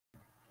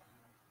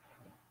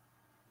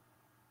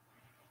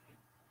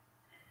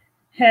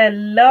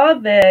Hello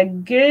there.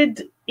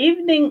 Good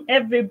evening,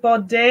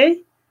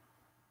 everybody.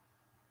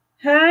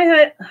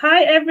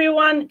 Hi,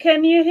 everyone.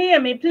 Can you hear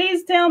me?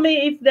 Please tell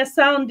me if the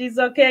sound is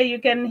okay. You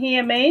can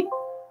hear me.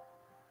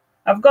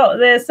 I've got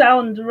the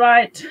sound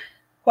right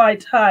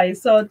quite high.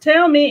 So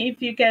tell me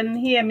if you can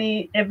hear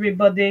me,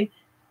 everybody.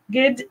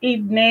 Good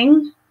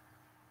evening.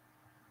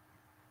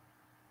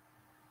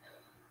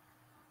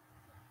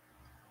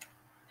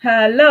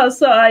 Hello.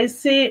 So I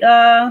see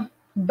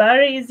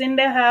Barry is in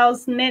the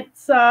house.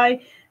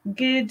 Netsai.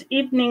 Good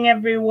evening,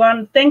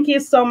 everyone. Thank you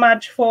so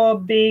much for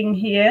being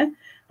here.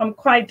 I'm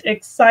quite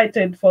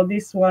excited for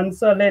this one.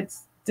 So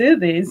let's do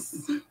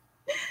this.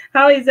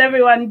 How is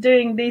everyone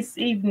doing this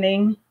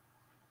evening?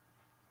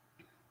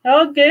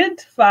 Oh, good.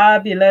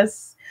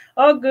 Fabulous.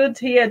 Oh, good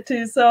here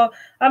too. So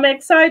I'm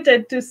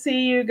excited to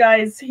see you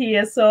guys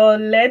here. So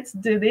let's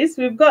do this.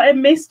 We've got a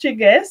mystery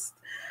guest.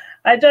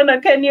 I don't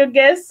know. Can you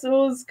guess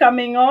who's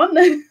coming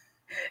on?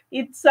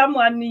 It's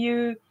someone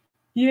you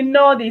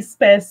know this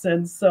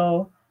person.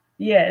 So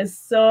yes.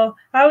 So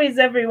how is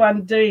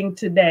everyone doing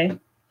today?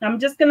 I'm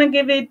just gonna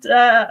give it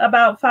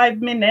about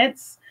 5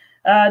 minutes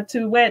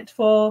to wait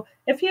for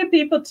a few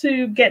people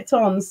to get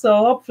on. So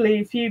hopefully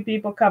a few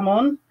people come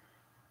on.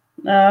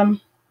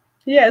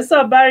 Yeah.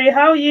 So Barry,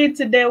 how are you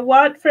today?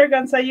 What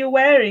fragrance are you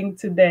wearing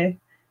today?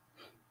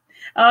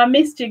 Our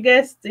mystery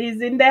guest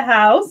is in the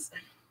house.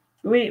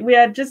 We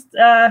are just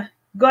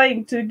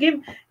going to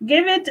give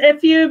it a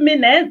few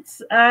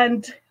minutes,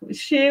 and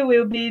she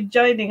will be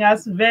joining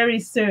us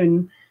very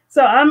soon.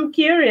 So I'm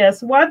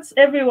curious, what's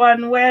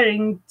everyone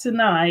wearing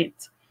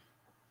tonight?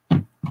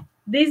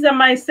 These are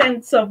my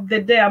scents of the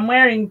day. I'm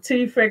wearing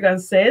 2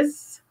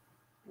 fragrances.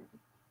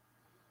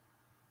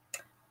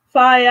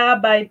 Fire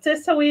by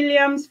Tessa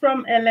Williams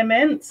from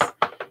Elements,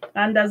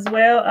 and as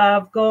well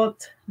I've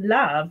got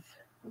Love.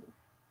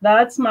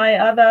 That's my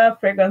other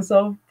fragrance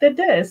of the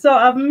day. So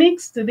I've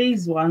mixed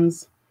these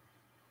ones.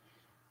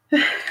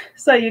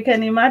 So you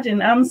can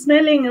imagine I'm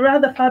smelling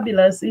rather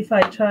fabulous if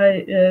I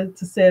try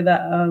to say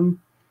that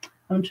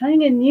I'm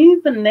trying a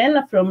new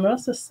vanilla from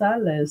Rosa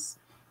Salas.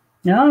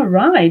 All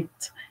right.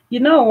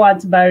 You know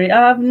what, Barry?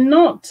 I have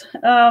not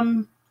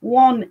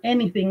won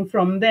anything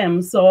from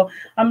them. So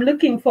I'm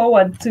looking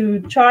forward to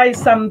try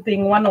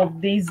something one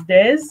of these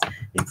days.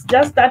 It's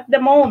just at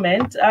the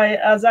moment,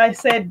 as I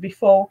said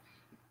before,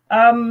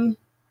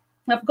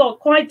 I've got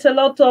quite a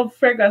lot of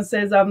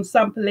fragrances I'm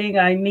sampling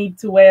I need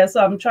to wear.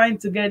 So I'm trying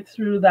to get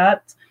through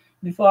that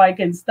before I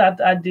can start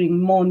adding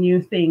more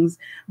new things.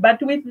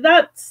 But with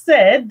that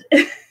said,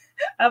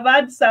 I've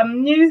had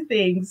some new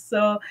things.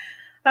 So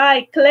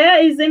hi,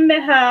 Claire is in the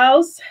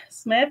house.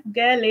 Smith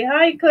Gelly.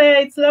 Hi,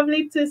 Claire. It's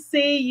lovely to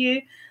see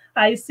you.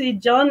 I see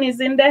John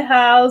is in the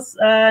house,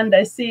 and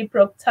I see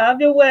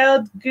Proctavia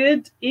World.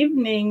 Good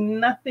evening.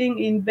 Nothing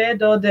in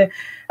bed all day.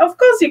 Of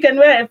course, you can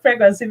wear a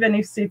fragrance even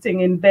if sitting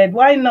in bed.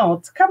 Why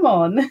not? Come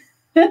on.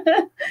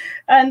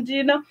 And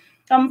you know,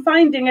 I'm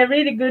finding a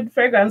really good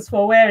fragrance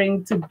for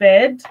wearing to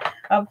bed.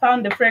 I've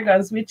found a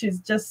fragrance which is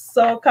just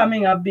so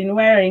coming. I've been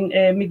wearing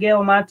a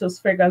Miguel Matos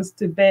fragrance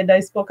to bed.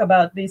 I spoke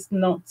about this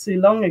not too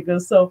long ago.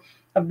 So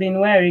I've been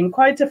wearing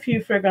quite a few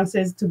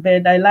fragrances to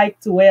bed. I like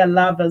to wear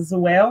Love as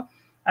well.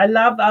 I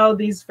love how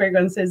these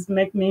fragrances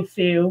make me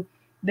feel.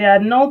 They are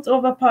not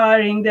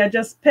overpowering. They're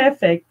just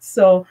perfect.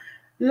 So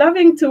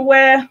loving to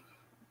wear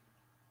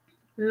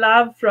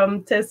Love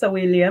from Tessa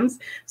Williams.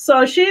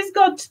 So she's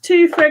got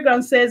 2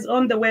 fragrances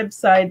on the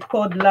website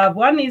called Love.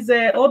 One is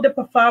a eau de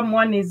parfum,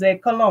 one is a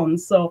cologne.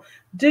 So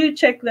do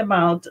check them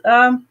out.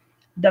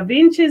 Da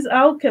Vinci's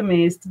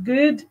Alchemist.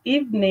 Good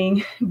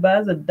evening.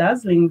 Buzz a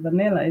dazzling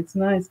vanilla. It's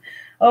nice.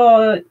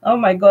 Oh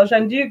my gosh.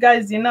 And you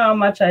guys, you know how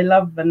much I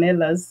love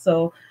vanillas.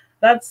 So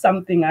that's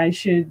something I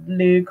should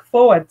look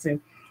forward to.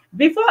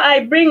 Before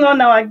I bring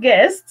on our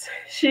guest,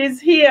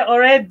 she's here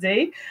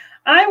already.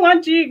 I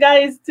want you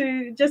guys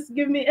to just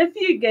give me a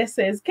few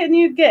guesses. Can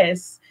you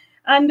guess?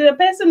 And the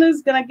person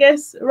who's going to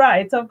guess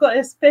right, I've got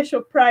a special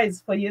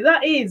prize for you.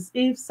 That is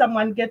if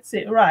someone gets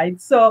it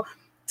right. So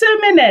 2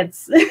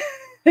 minutes.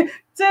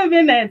 2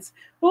 minutes.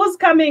 Who's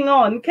coming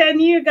on? Can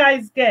you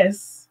guys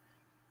guess?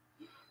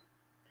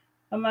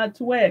 I'm at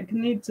work.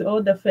 Need to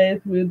order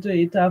Faith. We'll do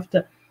it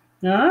after.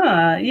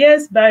 Ah,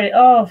 yes, Barry.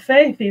 Oh,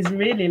 Faith is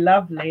really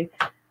lovely.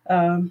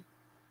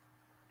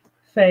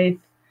 Faith.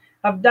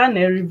 I've done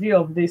a review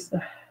of this.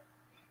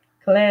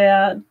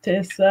 Claire,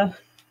 Tessa,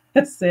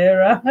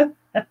 Sarah.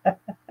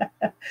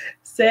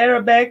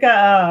 Sarah Becker.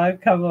 Ah,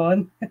 come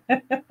on.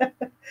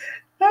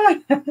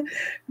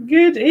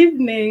 Good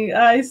evening.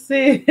 I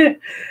see.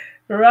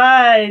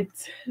 Right,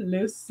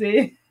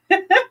 Lucy.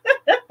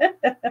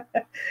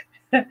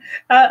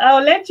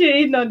 I'll let you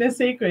in on the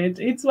secret.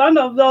 It's one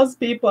of those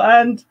people,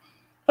 and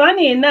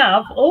funny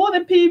enough, all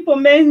the people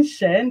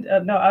mentioned,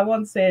 no, I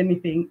won't say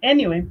anything.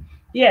 Anyway,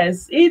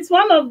 yes, it's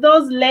one of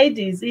those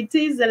ladies. It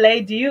is a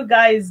lady. You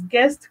guys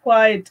guessed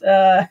quite,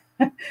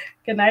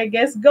 can I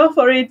guess? Go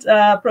for it,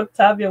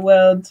 Proctavia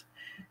World.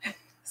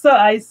 So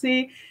I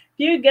see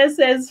few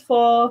guesses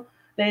for,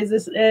 there's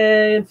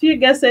a few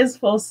guesses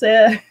for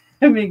Sarah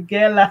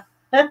Miguela.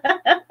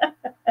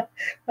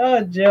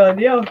 Oh, John,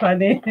 you're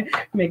funny,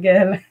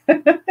 Miguel.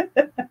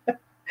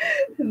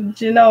 Do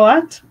you know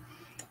what?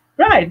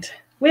 Right.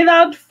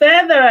 Without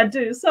further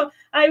ado, so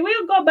I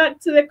will go back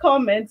to the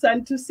comments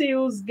and to see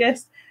who's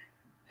guessed.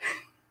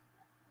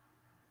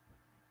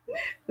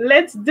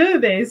 Let's do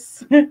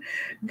this.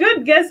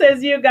 Good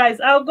guesses, you guys.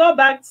 I'll go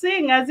back,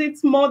 seeing as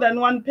it's more than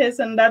one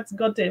person that's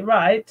got it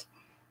right.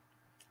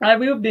 I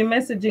will be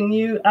messaging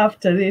you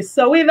after this.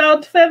 So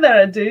without further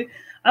ado,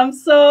 I'm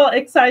so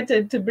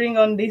excited to bring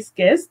on this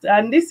guest.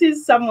 And this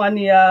is someone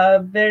you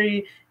are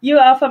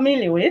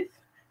familiar with.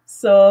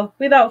 So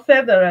without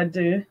further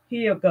ado,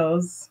 here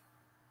goes.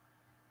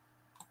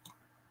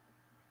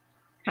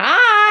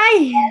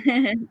 Hi.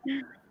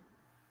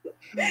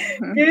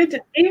 Good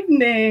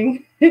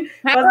evening.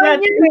 How are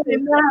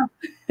you?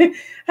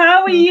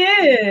 How are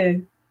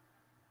you?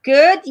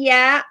 Good,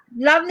 yeah.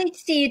 Lovely to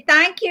see you.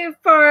 Thank you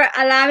for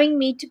allowing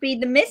me to be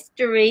the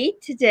mystery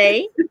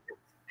today.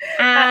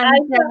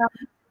 And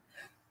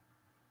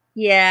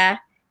yeah,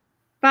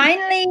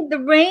 finally the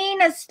rain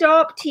has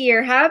stopped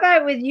here. How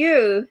about with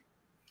you?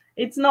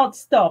 It's not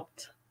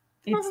stopped.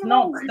 It's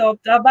not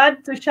stopped. I've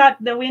had to shut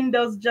the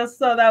windows just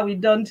so that we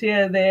don't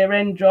hear the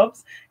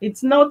raindrops.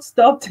 It's not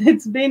stopped.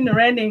 It's been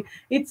raining.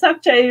 It's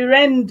actually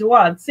rained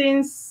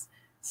since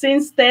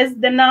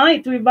Thursday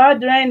night. We've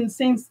had rain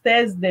since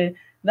Thursday.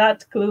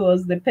 That clue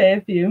was the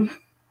perfume.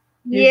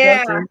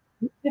 Yeah.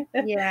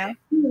 Yeah.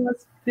 You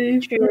must be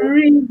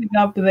freezing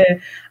up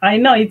there. I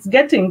know it's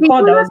getting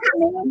cold. You look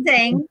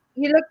amazing.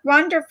 You look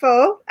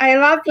wonderful. I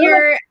love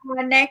your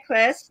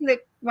necklace. You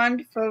look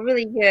wonderful.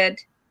 Really good.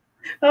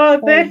 Oh,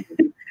 thank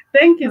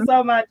you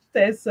so much,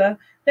 Tessa.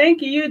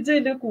 Thank you. You do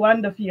look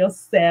wonderful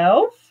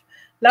yourself.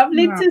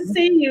 Lovely to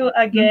see you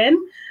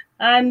again.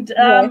 And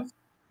I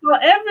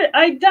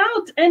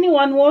doubt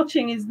anyone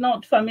watching is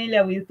not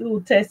familiar with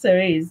who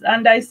Tessa is.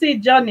 And I see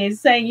Johnny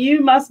is saying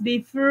you must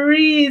be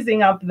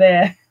freezing up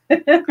there.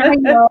 I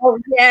know,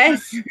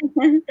 yes.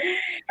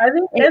 I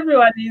think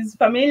everyone is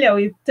familiar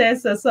with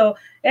Tessa. So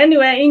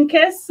anyway, in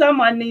case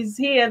someone is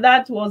here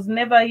that was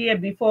never here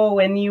before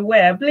when you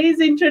were, please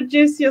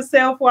introduce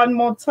yourself one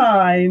more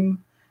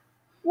time.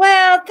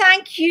 Well,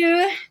 thank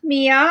you,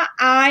 Miya.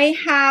 I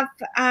have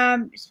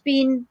it's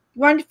been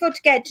wonderful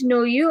to get to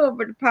know you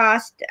over the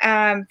past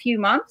few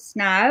months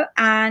now.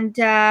 And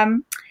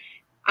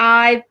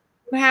I've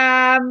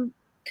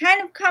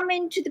kind of come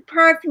into the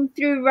perfume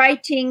through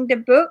writing the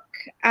book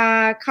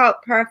called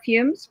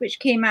Perfumes, which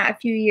came out a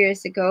few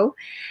years ago.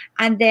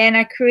 And then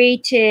I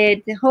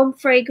created the home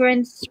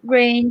fragrance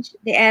range,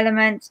 the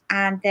elements,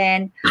 and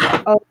then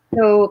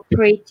also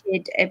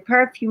created a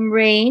perfume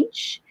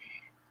range.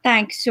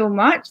 Thanks so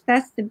much.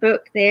 That's the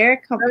book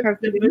there called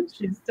Perfumes. The book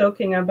she's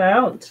talking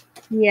about.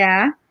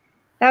 Yeah,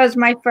 that was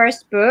my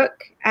first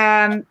book.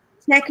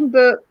 Second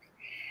book,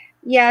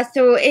 yeah,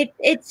 so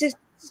it's a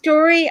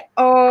story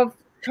of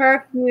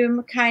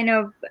perfume, kind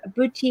of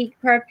boutique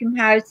perfume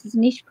houses,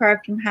 niche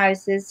perfume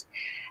houses,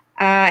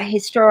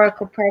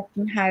 historical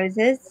perfume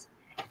houses.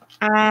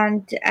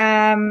 And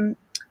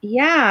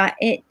yeah,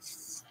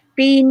 it's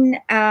been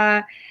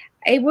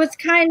it was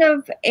kind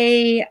of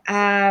a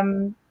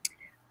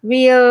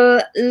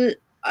real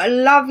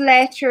love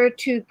letter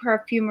to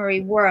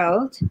perfumery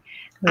world.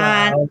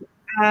 Wow.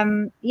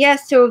 And yeah,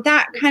 so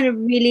that kind of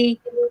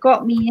really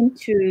got me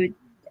into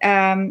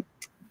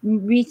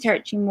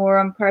researching more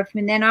on perfume.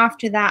 And then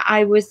after that,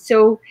 I was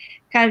so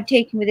kind of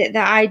taken with it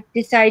that I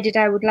decided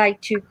I would like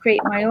to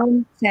create my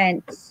own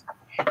scents.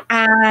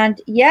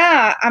 And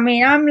yeah, I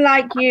mean, I'm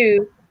like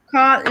you,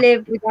 can't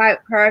live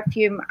without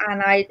perfume,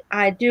 and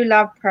I do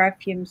love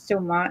perfume so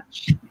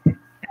much.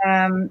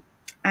 And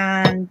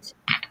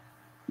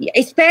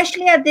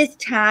especially at this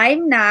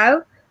time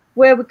now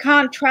where we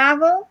can't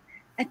travel,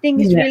 I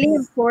think it's really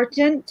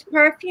important,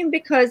 perfume,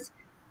 because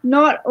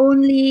not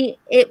only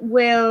it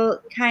will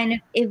kind of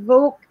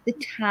evoke the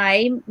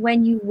time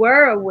when you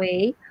were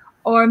away,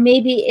 or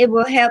maybe it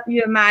will help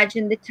you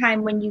imagine the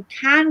time when you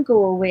can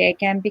go away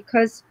again,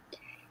 because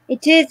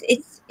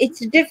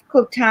it's a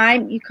difficult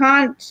time. You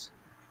can't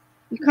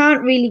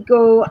really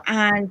go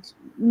and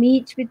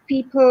meet with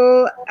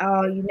people.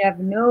 You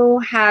never know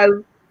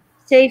how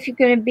safe you're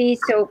going to be.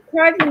 So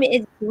perfume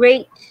is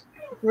great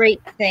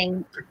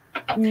thing.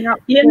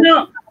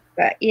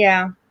 But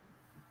yeah.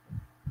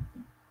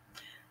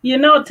 You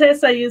know,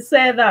 Tessa, you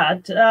say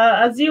that.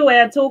 As you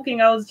were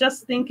talking, I was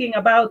just thinking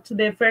about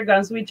the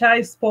fragrance which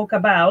I spoke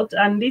about,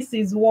 and this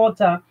is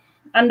water.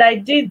 And I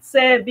did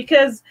say,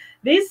 because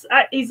this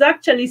is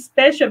actually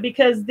special,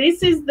 because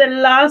this is the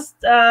last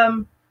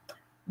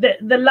the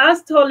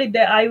last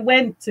holiday I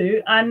went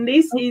to, and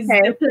this is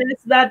the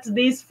place that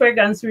this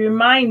fragrance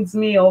reminds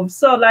me of.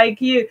 So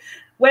like you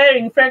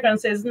wearing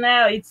fragrances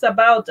now, it's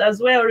about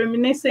as well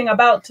reminiscing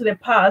about the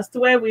past,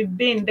 where we've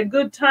been, the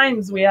good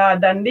times we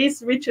had, and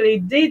this literally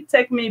did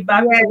take me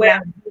back to where I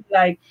was,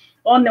 like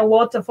on the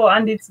waterfall,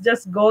 and it's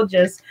just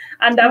gorgeous.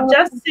 And I've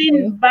just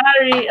seen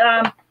Barry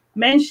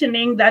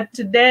mentioning that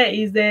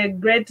today is a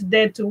great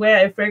day to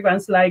wear a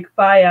fragrance like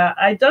Fire.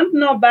 I don't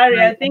know,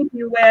 Barry, I think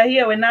you were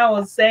here when I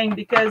was saying,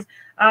 because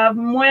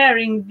I'm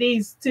wearing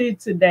these two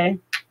today.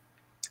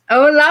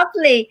 Oh,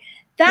 lovely.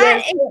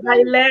 That Yes, is,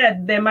 I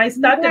layered them. I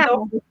started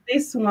off with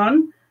this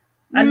one,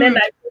 and then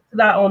I put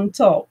that on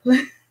top. So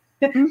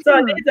these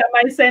are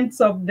my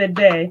scents of the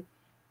day.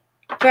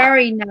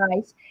 Very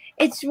nice.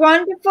 It's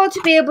wonderful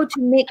to be able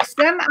to mix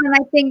them, and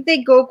I think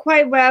they go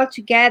quite well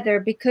together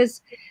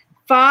because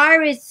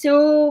fire is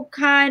so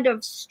kind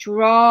of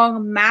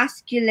strong,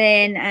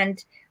 masculine,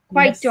 and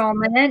quite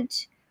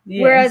dominant.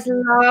 Yes. Whereas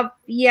love,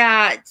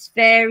 yeah, it's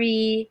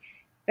very,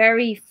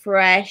 very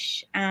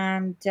fresh,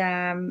 and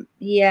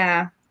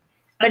yeah.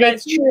 But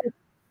it's true.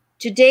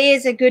 Today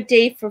is a good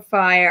day for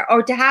fire,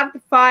 or to have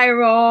the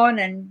fire on,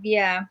 and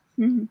yeah,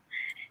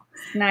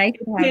 it's nice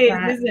to have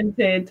that, isn't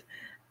it?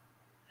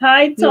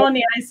 Hi,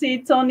 Tony. I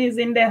see Tony's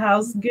in the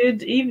house.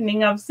 Good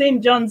evening. I've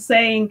seen John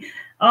saying,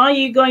 "Are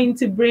you going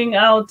to bring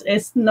out a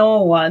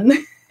snow one?"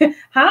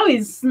 How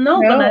is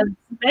snow gonna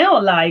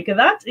smell like?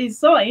 That is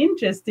so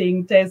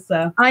interesting,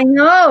 Tessa. I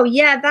know.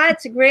 Yeah,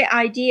 that's a great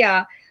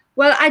idea.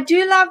 Well, I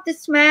do love the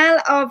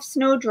smell of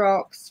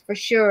snowdrops for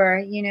sure.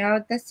 You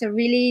know, that's a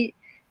really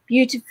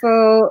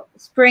beautiful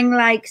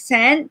spring-like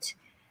scent.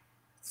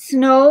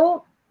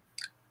 Snow,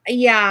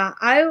 yeah,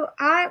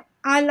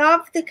 I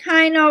love the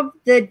kind of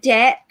the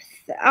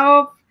depth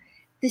of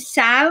the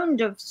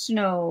sound of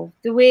snow,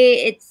 the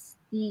way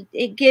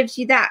it gives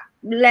you that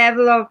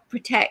level of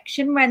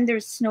protection when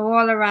there's snow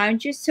all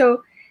around you.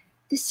 So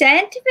the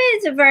scent of it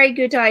is a very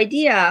good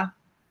idea.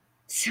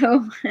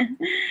 So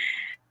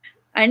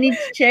I need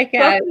to check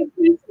out.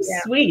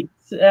 Sweet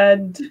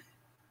and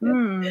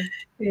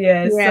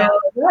so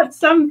that's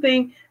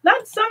something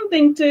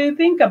to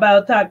think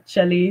about.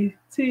 Actually,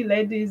 two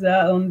ladies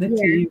are on the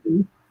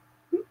TV.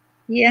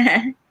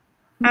 Yeah,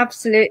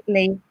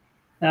 absolutely.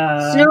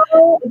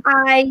 Snow,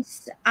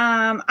 ice.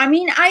 I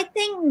mean, I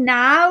think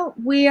now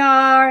we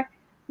are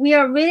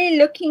really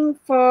looking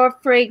for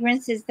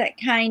fragrances that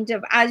kind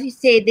of, as you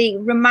say, they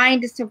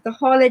remind us of the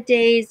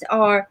holidays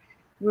or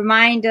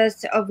remind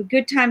us of the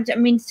good times. I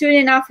mean, soon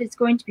enough it's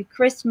going to be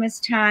Christmas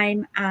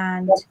time,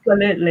 and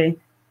absolutely,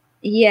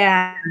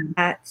 yeah.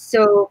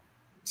 So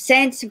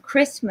scents of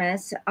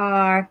Christmas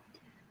are,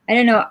 I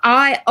don't know,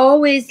 I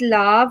always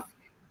love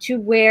to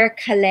wear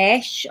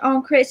Kalesh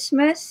on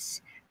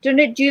Christmas. Do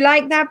you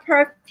like that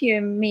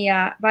perfume,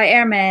 Miya, by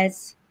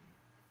Hermes?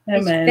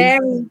 It's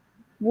very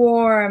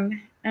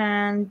warm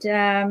and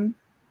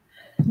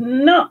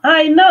no,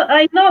 I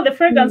know the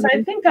fragrance.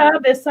 I think I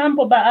have a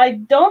sample, but I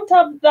don't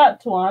have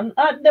that one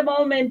at the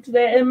moment.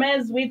 The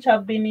Hermes which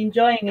I've been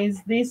enjoying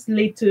is this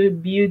Little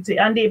Beauty,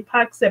 and it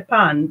packs a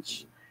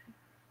punch.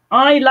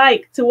 I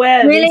like to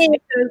wear this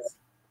because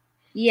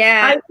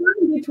I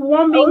find it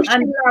warming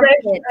and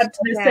fresh at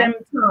the same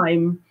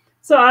time.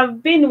 So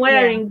I've been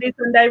wearing this,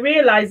 and I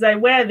realize I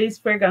wear this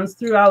fragrance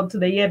throughout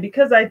the year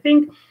because I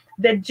think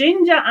the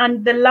ginger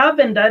and the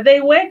lavender,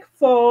 they work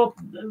for,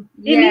 in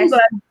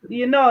England,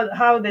 you know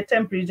how the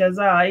temperatures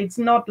are. It's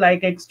not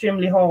like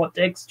extremely hot,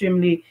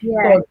 extremely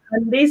cold.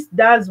 And this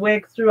does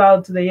work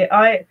throughout the year.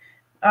 I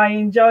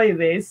enjoy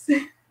this.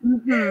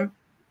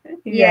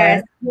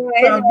 Yes. So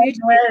I've been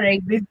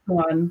wearing this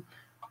one.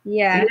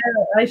 Yeah,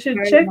 I should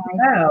check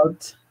it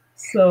out.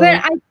 So,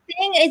 but I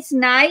think it's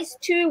nice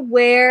to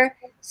wear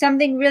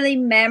something really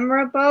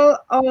memorable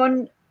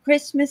on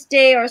Christmas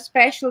Day or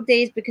special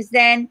days, because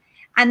then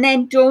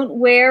don't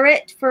wear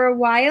it for a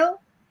while,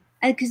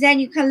 and because then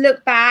you can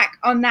look back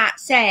on that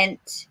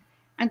scent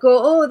and go,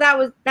 oh, that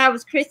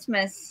was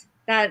Christmas,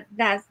 that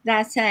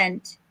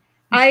scent.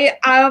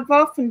 I've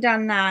often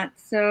done that.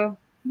 So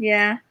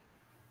yeah,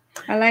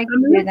 I like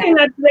I'm looking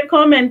at the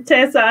comment,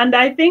 Tessa, and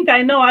I think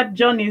I know what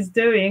John is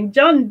doing.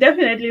 John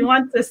definitely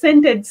wants a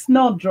scented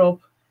snowdrop.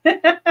 Yes,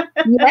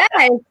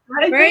 I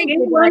think he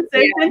wants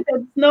a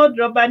scented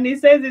snowdrop, and he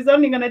says he's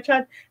only going to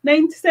charge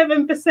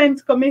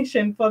 97%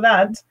 commission for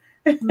that.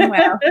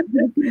 Well,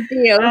 good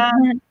deal.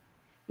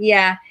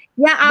 Yeah,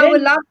 I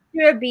would love to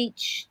do a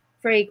beach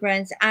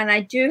fragrance, and I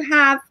do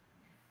have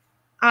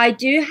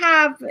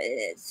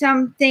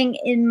something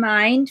in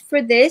mind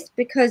for this,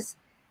 because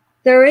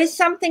there is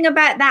something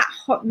about that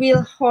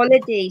real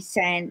holiday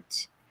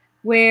scent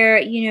where,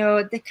 you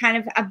know, the kind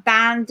of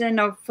abandon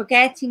of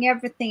forgetting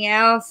everything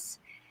else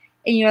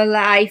in your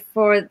life,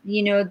 or,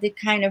 you know, the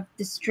kind of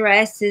the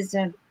stresses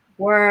and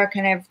work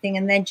and everything,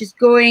 and then just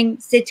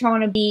sit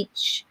on a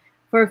beach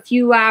for a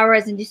few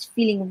hours and just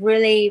feeling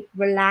really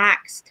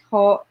relaxed,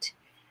 hot,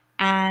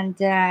 and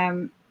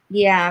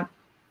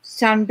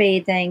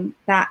sunbathing,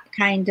 that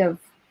kind of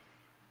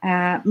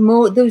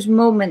those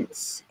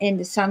moments in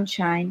the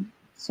sunshine.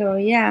 So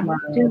yeah,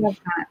 I do love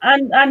that.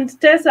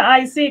 And Tessa,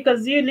 I see,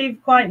 because you live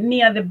quite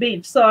near the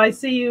beach, so I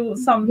see you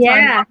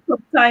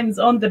sometimes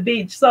on the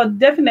beach. So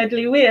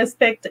definitely we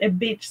expect a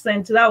beach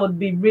scent. That would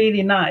be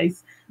really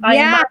nice. I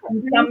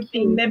imagine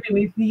something maybe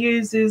with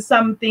yuzu,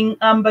 something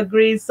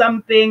ambergris,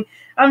 something.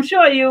 I'm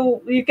sure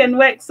you can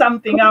work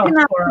something out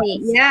for us.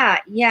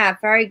 Yeah,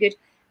 very good.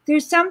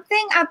 There's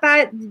something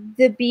about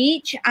the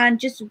beach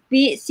and just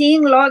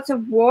seeing lots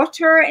of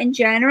water in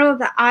general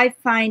that I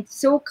find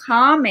so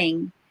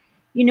calming.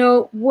 you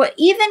know, what,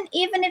 even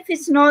if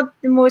it's not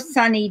the most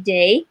sunny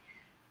day,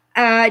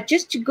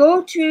 just to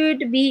go to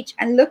the beach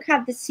and look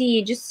at the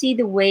sea, just see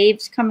the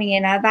waves coming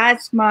in.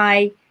 That's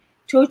my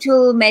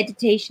total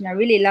meditation. I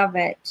really love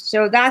it.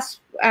 So that's,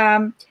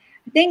 I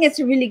think it's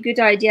a really good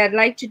idea. I'd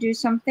like to do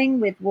something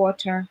with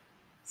water.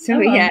 So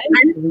Oh, yeah,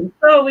 amazing.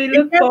 So we it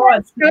look forward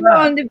doesn't to snow that.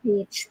 on the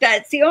beach.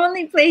 That's the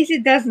only place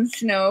it doesn't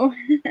snow.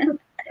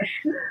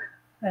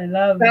 I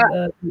love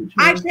But beaches.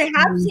 actually, I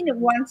have seen it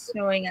once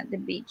snowing at the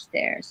beach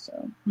there.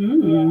 So yeah,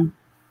 Mm.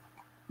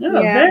 Yeah,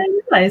 yeah, very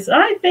nice.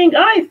 I think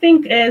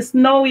a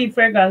snowy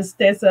fragrance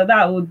tester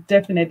that would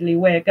definitely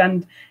work,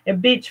 and a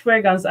beach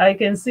fragrance I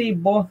can see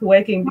both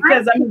working mine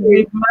because I mean too.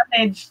 we've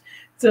managed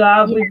to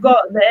have Yeah, we've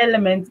got the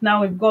elements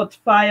now. We've got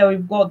fire,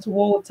 we've got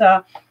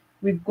water,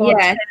 we've got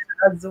yes,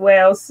 air as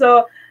well.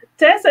 So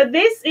Tessa,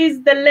 this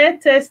is the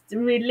latest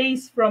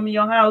release from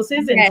your house,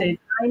 isn't yes, it?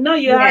 I know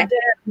you yes, had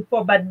air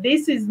before, but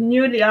this is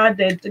newly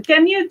added.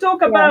 Can you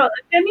talk yes. about?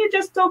 Can you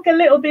just talk a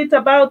little bit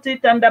about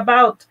it and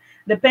about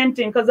the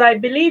painting, because I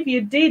believe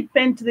you did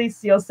paint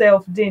this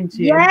yourself, didn't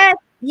you? Yes,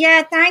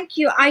 yeah, thank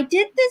you. I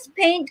did this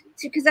paint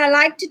because I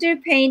like to do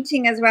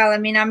painting as well. I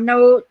mean, I'm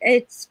no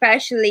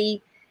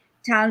especially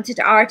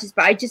talented artist,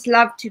 but I just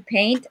love to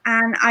paint.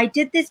 And I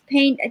did this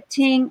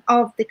painting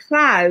of the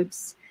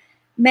clouds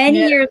many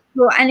Yeah, years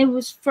ago, and it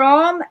was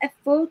from a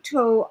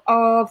photo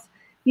of,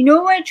 you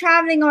know, we're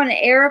traveling on an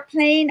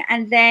airplane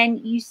and then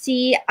you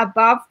see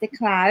above the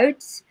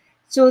clouds.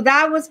 So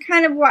that was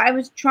kind of what I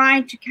was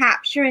trying to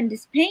capture in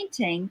this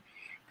painting.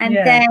 And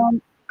yeah,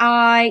 then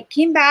I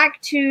came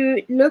back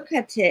to look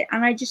at it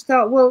and I just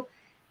thought, well,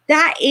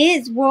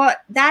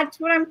 that's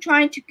what I'm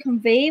trying to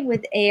convey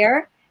with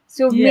air.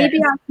 So maybe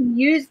yes, I can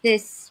use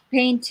this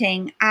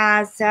painting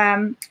as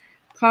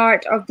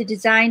part of the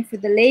design for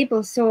the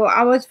label. So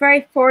I was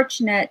very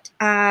fortunate.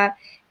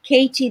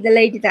 Katie, the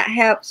lady that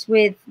helps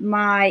with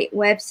my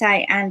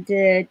website and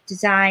the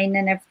design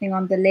and everything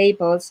on the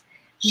labels,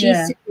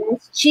 yeah.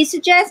 she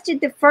suggested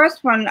the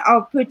first one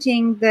of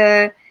putting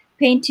the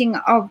painting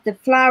of the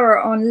flower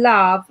on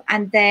love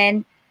and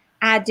then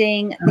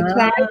adding the Ah,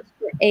 clouds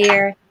for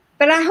air.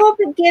 But I hope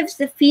it gives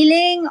the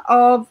feeling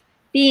of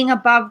being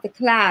above the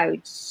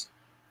clouds.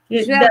 So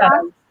it that's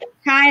does.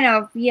 kind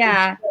of, It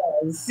yeah,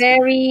 does.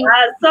 very,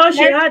 So she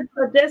very, had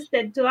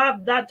suggested to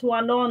have that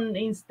one on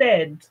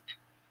instead.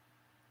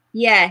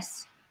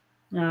 yes,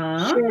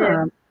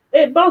 sure. Ah,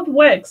 it both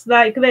works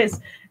like this.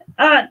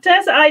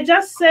 Tess, I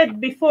just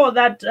said before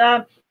that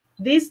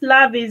this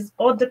love is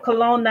eau de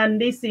cologne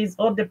and this is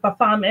eau de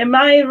parfum. Am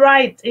I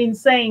right in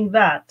saying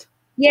that?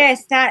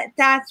 Yes,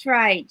 that's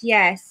right.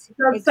 Yes,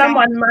 Because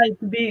someone exactly.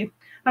 might be,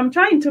 I'm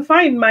trying to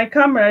find my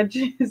camera.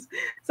 Jeez.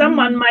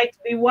 Someone Mhm. might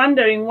be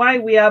wondering why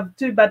we have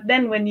two, but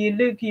then when you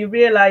look, you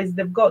realize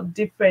they've got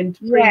different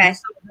prints.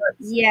 Yes, So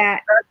yeah,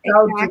 that's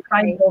how to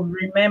kind exactly. of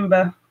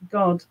remember.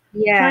 God,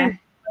 trying Yeah, to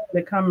find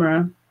the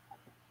camera.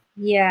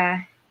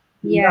 yeah,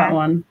 That yeah.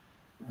 one.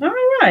 All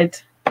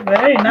right.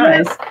 Very Well,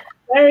 nice.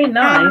 Very um,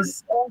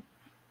 nice.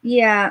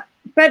 yeah,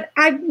 but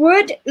I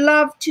would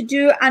love to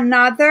do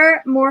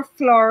another more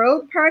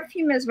floral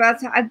perfume as well.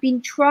 So I've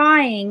been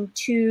trying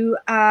to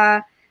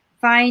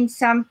find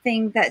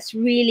something that's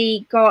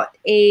really got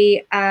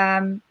a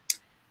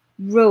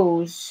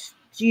rose.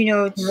 You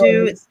know, so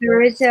Rose.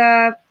 there is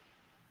a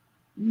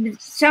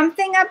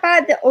something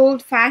about the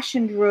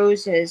old-fashioned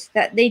roses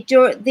that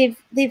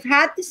they've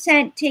had the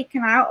scent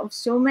taken out of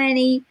so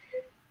many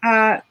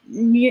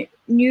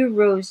new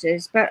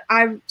roses, but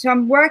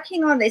I'm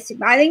working on this.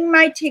 I think it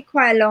might take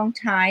quite a long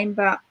time,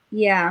 but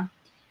yeah,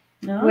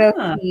 we'll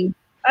Ah. see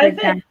I with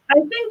that. think I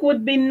think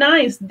would be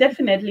nice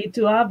definitely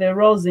to have a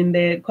rose in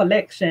the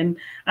collection.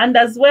 And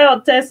as well,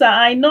 Tessa,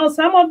 I know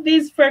some of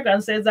these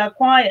fragrances are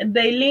quite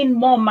they lean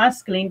more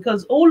masculine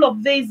because all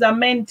of these are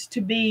meant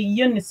to be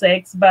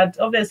unisex, but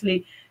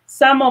obviously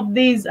some of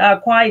these are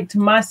quite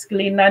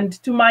masculine. And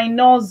to my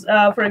nose,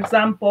 for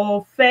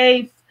example,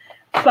 faith,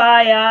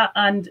 fire,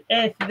 and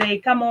earth, they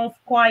come off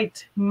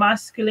quite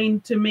masculine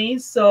to me.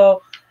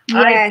 So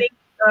I Yes,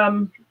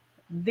 think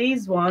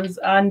these ones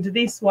and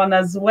this one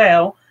as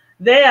well,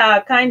 they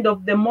are kind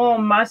of the more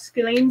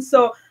masculine.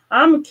 So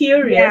I'm yeah.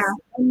 curious,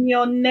 in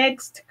your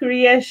next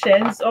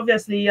creations,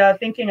 obviously you're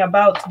thinking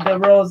about the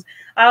rose.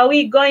 Are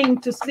we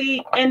going to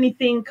see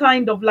anything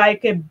kind of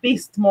like a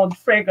beast mode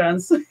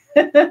fragrance?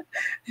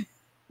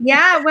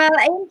 Yeah, well,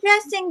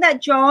 interesting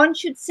that John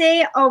should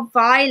say of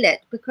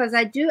violet because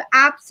I do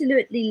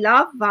absolutely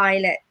love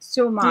violet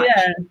so much.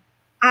 Yeah,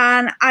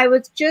 And I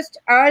was just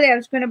earlier, I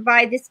was going to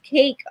buy this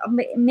cake,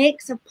 a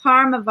mix of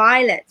Parma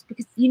violets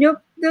because you know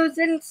those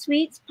little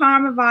sweets,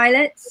 Parma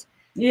violets.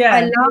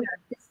 I yeah, love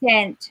the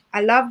scent.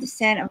 I love the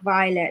scent of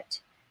violet.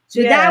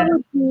 So yeah.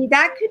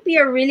 that could be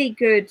a really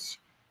good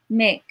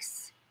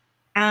mix.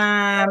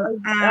 I'll be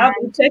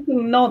And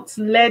taking notes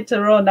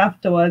later on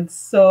afterwards.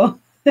 So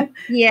quite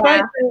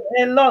yeah,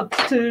 a lot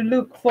to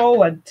look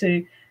forward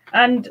to.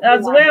 And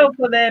as yeah, well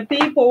for the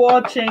people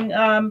watching,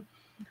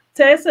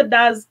 Tessa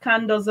does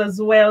candles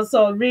as well,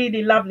 so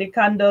really lovely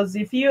candles.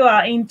 If you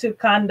are into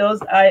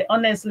candles, I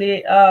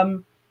honestly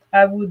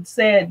I would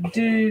say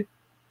do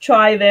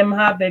try them,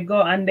 have a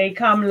go, and they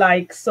come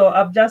like so.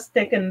 I've just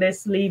taken the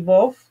sleeve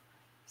off,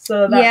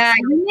 so Yeah, that's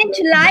you need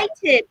to light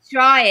it.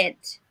 Try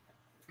it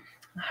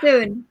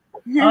soon.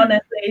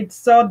 honestly, it's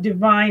so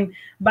divine.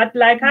 But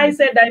like I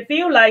said, I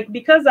feel like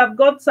because I've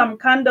got some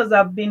candles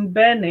I've been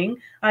burning,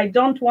 I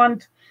don't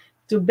want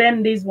to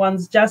burn these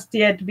ones just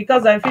yet,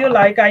 because I feel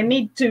like I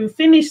need to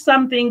finish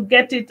something,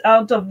 get it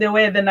out of the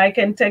way, then I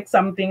can take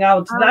something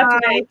out. That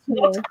way it's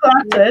not Okay.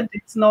 cluttered,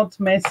 it's not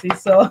messy.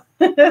 So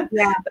Yeah. that's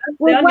the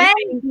Well, only when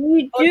thing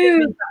you holding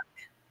me do,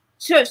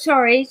 back.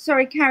 sorry,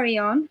 carry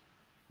on.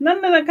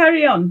 No,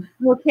 carry on.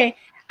 Okay.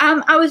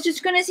 I was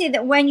just going to say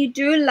that when you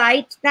do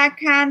light that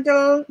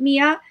candle,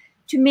 Miya,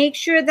 to make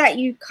sure that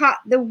you cut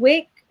the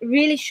wick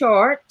really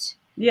short,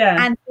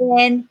 Yeah. and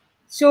then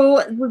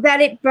so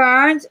that it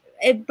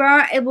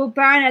will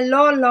burn a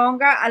lot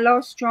longer, a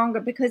lot stronger,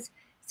 because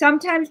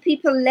sometimes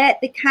people let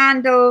the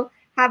candle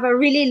have a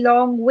really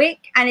long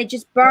wick and it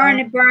just burn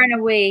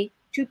away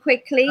too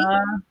quickly. Uh, uh,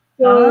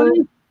 So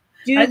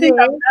I do think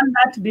I've this. done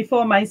that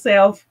before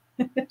myself.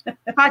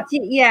 Cut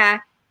it, yeah.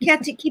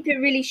 Keep it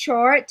really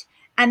short,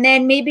 and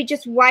then maybe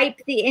just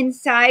wipe the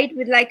inside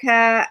with like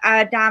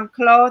a damp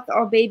cloth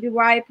or baby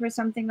wipe or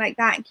something like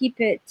that, and keep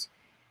it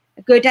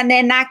good. And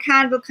then that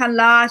candle can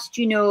last,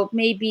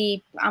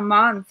 maybe a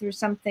month or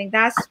something.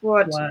 That's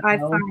what I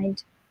Wow.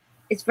 find.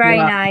 It's very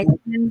Wow. nice.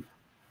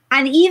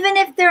 And even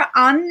if they're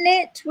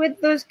unlit with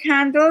those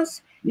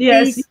candles,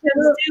 Yes, you can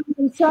still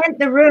they scent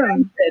the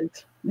room.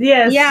 it.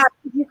 Yes. Yeah,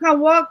 you can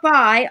walk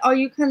by, or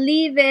you can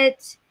leave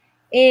it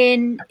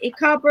in a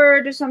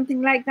cupboard or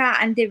something like that,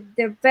 and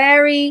they're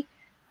very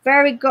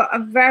got a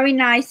very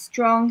nice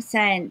strong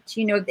scent.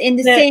 In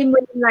the The- same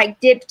way like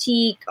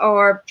Diptyque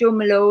or Joe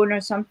Malone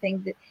or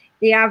something,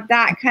 they have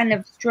that kind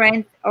of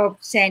strength of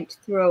scent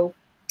through.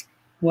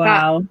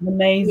 Wow, But yeah,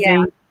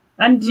 amazing.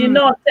 And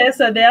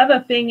Tessa, the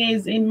other thing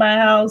is in my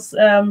house,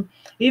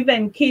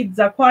 even kids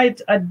are quite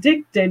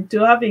addicted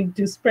to having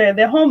to spray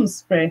the home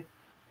spray.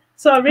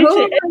 So Richie,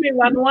 oh,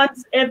 everyone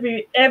wants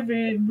every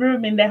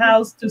room in the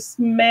house to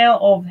smell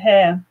of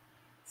hair.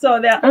 So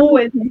they're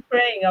always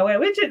spraying away,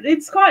 which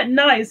it's quite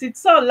nice. It's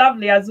so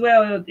lovely as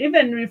well,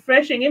 even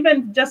refreshing,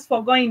 even just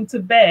for going to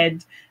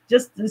bed,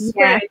 just to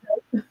yeah, spray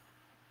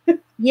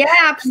yeah,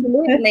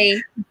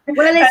 absolutely.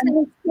 Well, it's and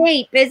an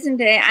escape,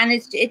 isn't it? And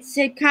it's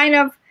a kind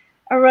of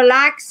a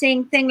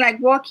relaxing thing, like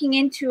walking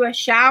into a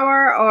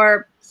shower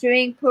or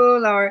swimming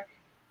pool or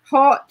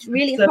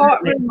really hot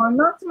absolutely. room, or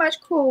not so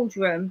much cold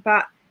room,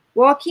 but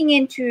walking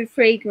into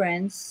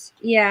fragrance.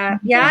 Yeah,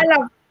 I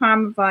love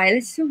palm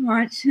violet so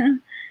much.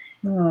 So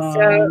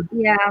Oh,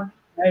 yeah.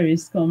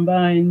 Iris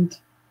combined.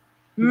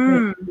 Okay,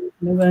 Mm,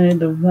 never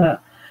heard of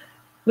that.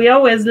 We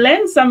always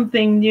learn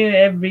something new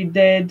every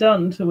day,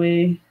 don't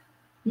we?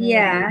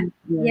 yeah,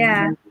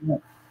 yeah.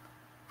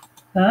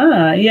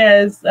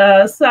 Yes.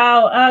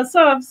 So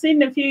I've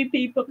seen a few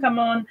people come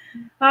on.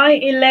 Hi,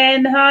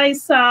 Elaine. Hi,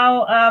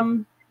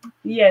 Sal.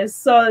 Yes.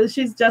 So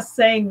she's just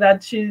saying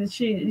that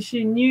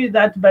she knew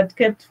that, but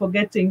kept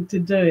forgetting to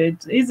do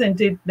it.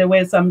 Isn't it the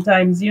way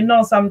sometimes you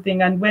know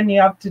something, and when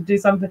you have to do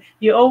something,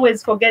 you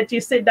always forget.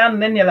 You sit down,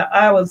 and then you're like,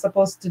 I was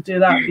supposed to do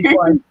that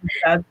before I did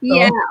that.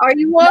 Yeah, So or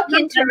you walk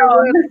not into a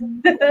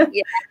room. alone.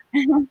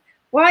 Yeah.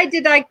 Why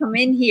did I come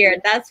in here?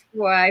 That's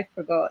why I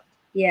forgot.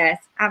 Yes,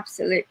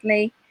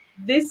 absolutely.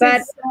 This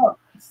But is so.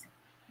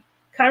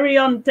 Carry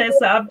on,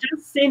 Tessa. I've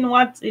just seen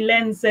what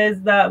Elaine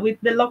says that with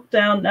the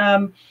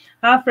lockdown,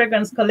 our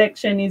fragrance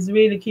collection is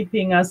really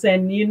keeping us.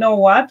 And you know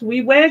what?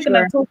 We were going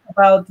to sure. talk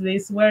about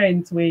this,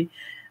 weren't we?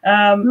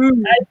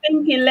 Hmm. I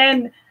think,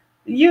 Elaine,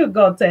 you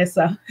go,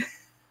 Tessa.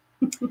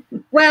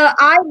 Well,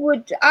 I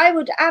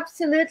would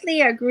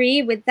absolutely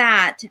agree with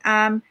that.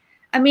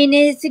 I mean,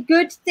 it's a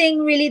good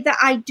thing really that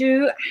I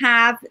do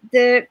have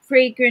the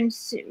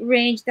fragrance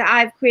range that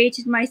I've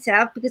created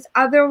myself, because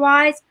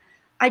otherwise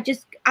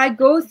I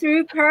go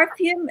through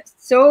perfume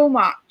so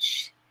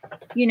much,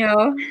 you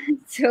know.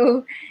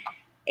 So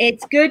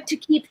it's good to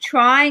keep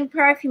trying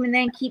perfume and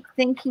then keep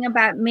thinking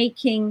about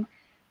making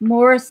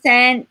more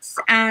scents,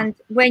 and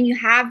when you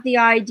have the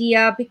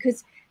idea,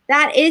 because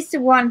that is the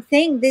one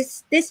thing,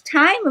 this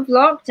time of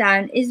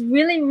lockdown is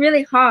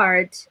really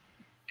hard. It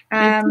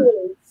um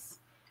is.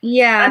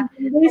 yeah.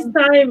 And in this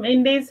time,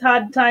 in these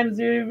hard times,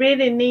 we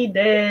really need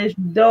a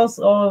dose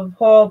of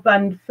hope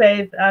and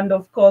faith and,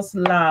 of course,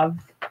 love.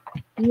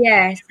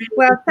 Yes. We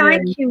Well, really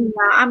thank you,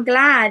 Mia. I'm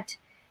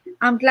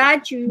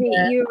glad do.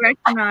 you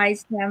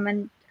recognize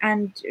them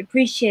and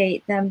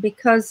appreciate them,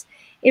 because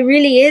it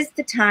really is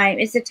the time.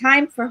 It's a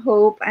time for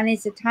hope, and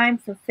it's a time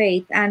for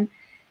faith. And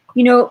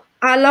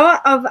a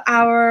lot of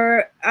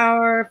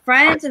our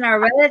friends and our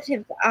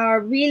relatives are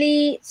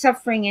really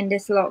suffering in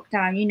this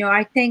lockdown.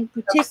 I think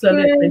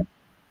particularly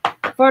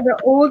Absolutely. for the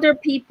older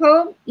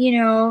people,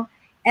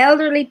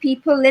 elderly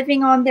people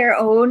living on their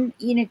own.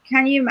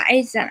 Can you imagine?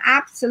 It's an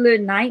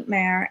absolute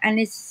nightmare, and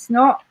it's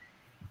not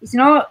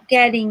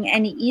getting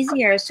any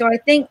easier. So I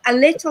think a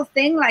little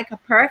thing like a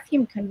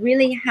perfume can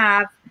really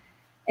have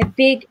a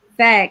big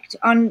effect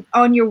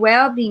on your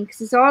well-being,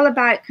 because it's all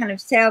about kind of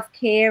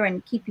self-care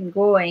and keeping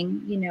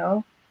going, you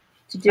know,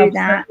 to do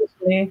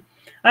Absolutely.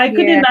 I that.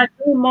 couldn't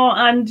agree more.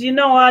 And you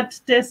know what,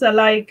 Tessa,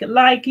 like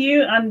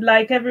you and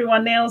like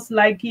everyone else,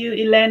 like you,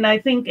 Elaine, I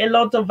think a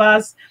lot of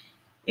us,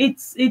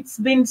 it's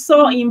been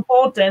so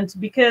important,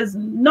 because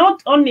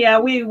not only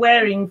are we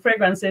wearing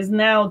fragrances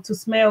now to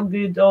smell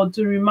good or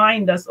to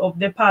remind us of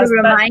the To past,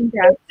 but remind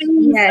us,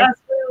 things yes. as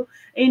well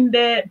in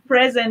the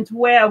present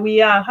where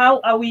we are.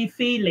 How are we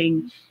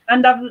feeling?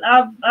 And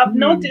I've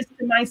noticed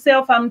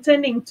myself, I'm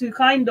tending to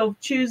kind of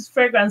choose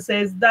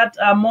fragrances that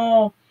are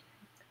more,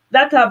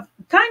 that have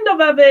kind of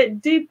have a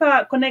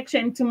deeper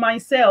connection to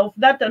myself,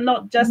 that are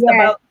not just Yes.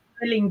 about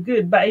feeling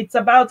good, but it's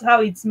about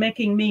how it's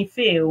making me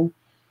feel.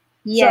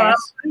 So I'm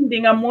Yes.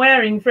 finding I'm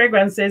wearing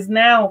fragrances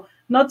now,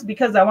 not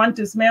because I want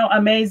to smell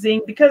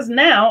amazing, because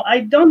now I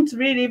don't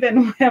really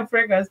even wear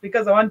fragrance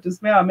because I want to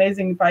smell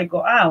amazing if I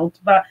go out,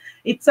 but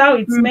it's how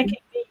it's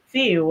making me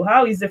feel.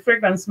 How is the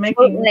fragrance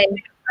making me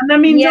Totally. feel? And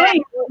I'm Yeah.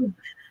 enjoying it.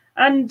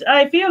 And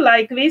I feel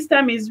like this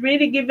time is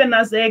really giving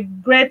us a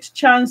great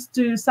chance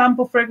to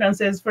sample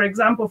fragrances. For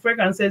example,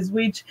 fragrances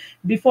which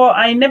before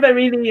I never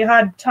really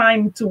had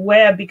time to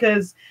wear,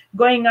 because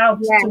going out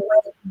Yes.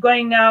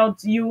 going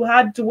out, you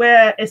had to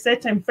wear a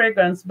certain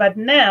fragrance. But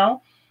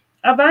now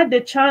I've had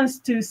the chance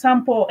to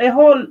sample a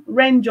whole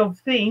range of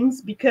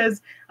things,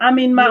 because I'm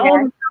in my Yes.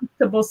 own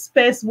comfortable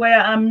space where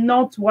I'm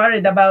not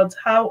worried about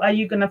how are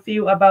you going to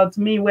feel about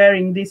me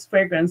wearing this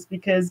fragrance,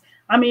 because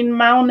I'm in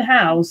my own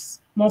house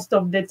most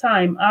of the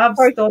time. I've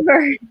For stopped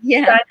sure.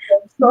 Yeah. kind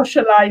of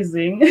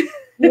socializing.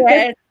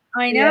 Yes,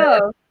 I Yeah.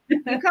 know.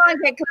 You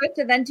can't get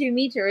closer than 2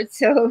 meters.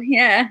 So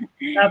yeah.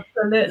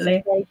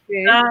 Absolutely. Very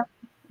true.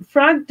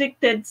 Frank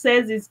Dicted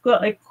says he's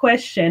got a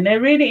question, a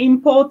really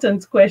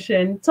important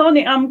question.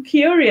 Tony, I'm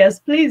curious.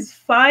 Please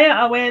fire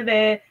away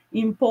the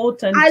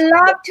important. I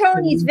love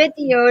Tony's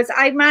videos.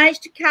 I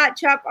managed to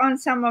catch up on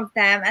some of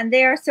them, and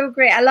they are so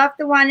great. I love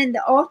the one in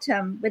the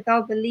autumn with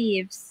all the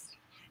leaves.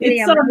 Really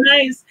It's so amazing.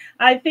 nice.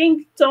 I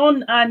think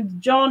Ton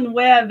and John,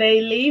 where they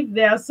live,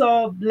 they are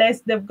so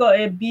blessed. They've got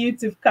a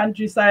beautiful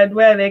countryside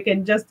where they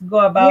can just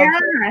go about.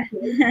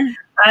 Yeah.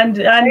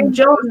 And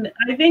John,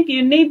 I think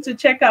you need to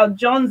check out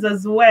John's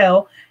as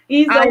well.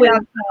 He's I always love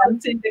them.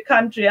 out in the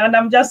country, and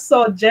I'm just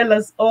so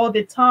jealous all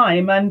the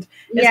time. And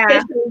Yeah.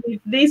 especially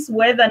with this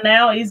weather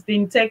now, he's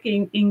been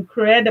taking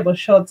incredible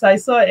shots. I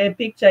saw a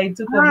picture he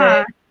took of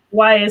a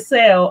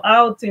YSL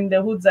out in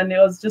the woods, and it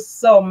was just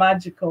so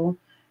magical.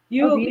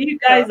 You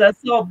guys beautiful. are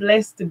so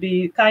blessed to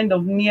be kind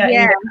of near in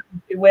Yeah. the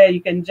country where you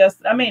can just,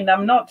 I mean,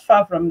 I'm not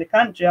far from the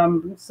country,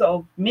 I'm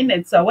so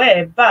minutes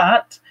away,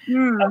 but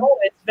I'm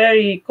always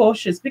very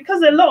cautious,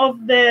 because a lot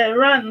of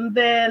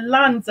the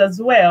lands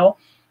as well,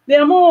 they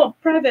are more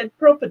private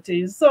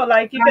properties. So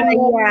like you can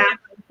walk Yeah. there,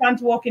 but you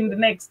can't walk in the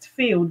next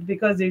field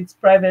because it's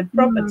private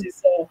property.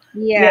 So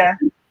Yeah.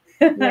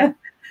 Yeah.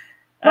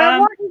 Well, um,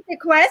 what is the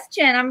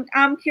question?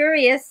 I'm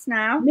curious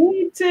now.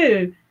 me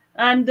too.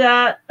 And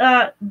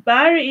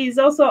Barry is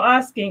also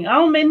asking,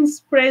 how many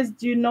sprays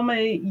do you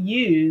normally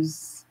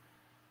use?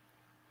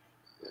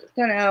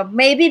 Don't know.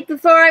 Maybe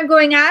before I'm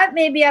going out,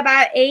 maybe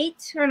about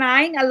 8 or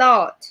 9. A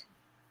lot.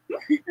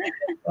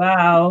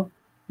 Wow,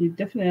 you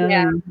definitely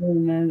Yeah.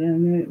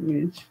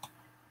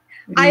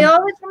 I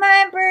always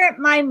remember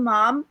my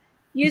mom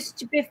used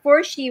to,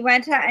 before she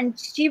went out, and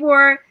she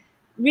wore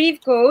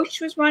Rive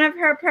Gauche was one of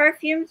her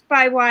perfumes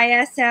by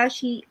YSL.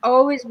 She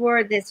always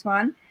wore this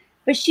one,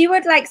 but she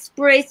would like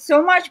spray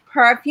so much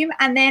perfume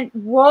and then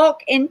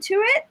walk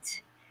into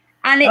it,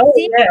 and it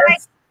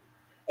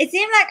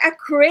seemed like a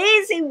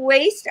crazy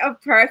waste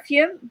of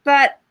perfume.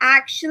 But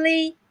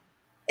actually,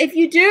 if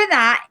you do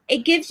that, it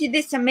gives you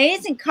this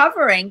amazing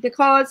covering,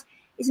 because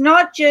it's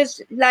not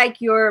just like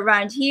you're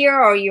around here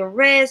or your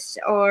wrist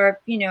or,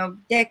 you know,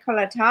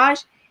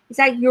 décolletage. It's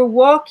like you're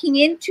walking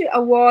into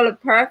a wall of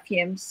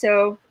perfume.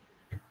 So,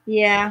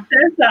 yeah.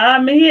 Tessa,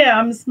 I'm here.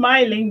 I'm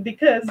smiling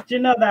because you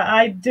know that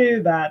I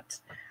do that.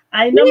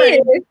 I Do normally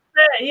you?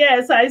 spray,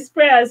 yes, I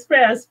spray,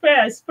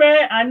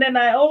 and then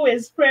I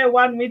always spray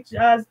one which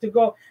has to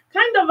go.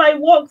 Kind of, I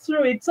walk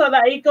through it so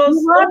that it goes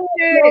You walk all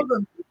through it. over.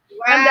 And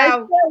I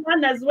Wow. spray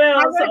one as well.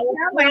 I would So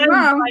tell my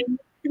mom.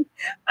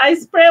 I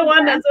spray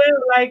one as well,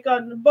 like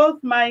on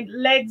both my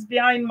legs,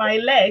 behind my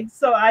legs.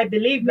 So I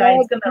believe that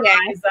it's gonna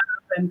rise up.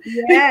 And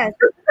Yes.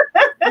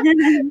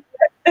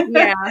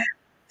 Yeah.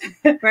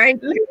 Very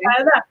look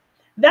at that.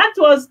 That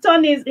was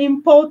Tony's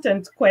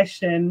important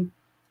question.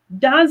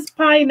 Does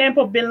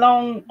pineapple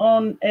belong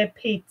on a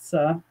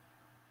pizza?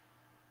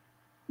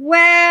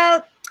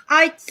 Well,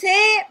 I'd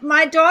say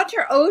my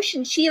daughter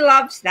Ocean, she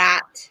loves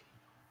that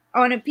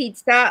on a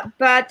pizza.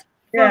 But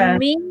for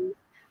me,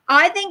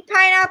 I think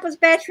pineapple's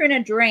better in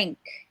a drink,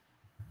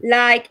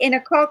 like in a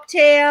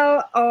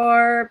cocktail.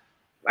 Or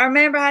I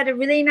remember I had a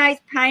really nice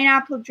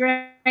pineapple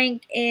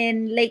drink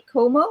in Lake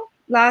Como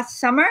last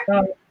summer.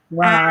 Oh,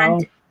 wow.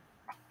 And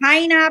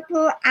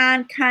pineapple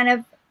and kind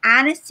of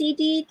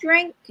aniseedy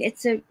drink.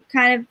 It's a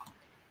kind of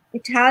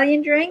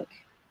Italian drink.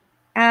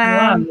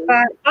 Wow.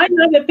 But I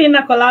love a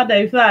pina colada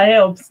if that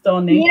helps,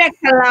 Tony. pina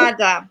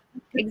colada,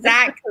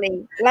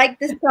 exactly, like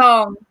the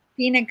song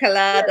Pina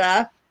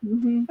Colada.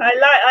 Mm-hmm.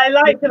 I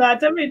like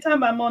that. Every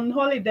time I'm on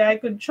holiday, I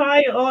could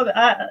try all.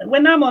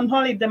 When I'm on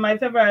holiday, my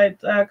favorite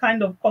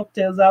kind of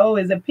cocktails are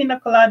always a pina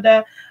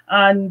colada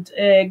and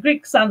a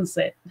Greek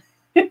sunset.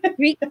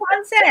 Greek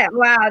sunset.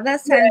 Wow,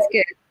 that sounds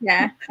good.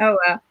 Yeah. Oh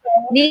well.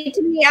 Need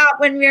to meet up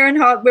when we're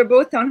on we're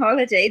both on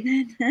holiday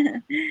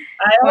then.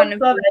 I hope On a so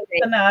that's holiday.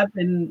 gonna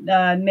happen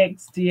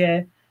next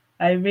year.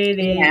 I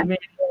really, Yeah.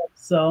 really hope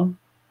so.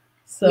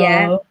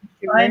 Yeah. So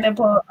Sure.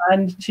 pineapple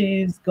and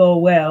cheese go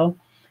well.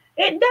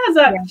 It does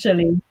Yeah.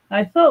 actually.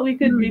 I thought we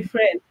could be Mm.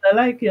 friends. I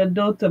like your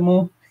daughter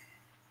more.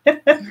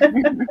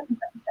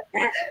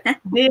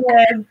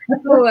 Yes.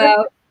 Oh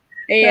well.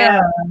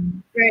 Yeah. Uh,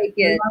 Very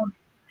good.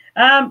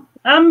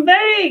 I'm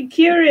very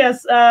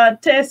curious,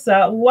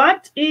 Tessa.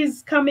 What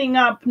is coming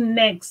up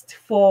next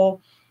for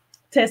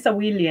Tessa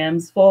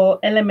Williams for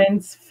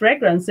Elements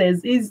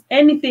Fragrances? Is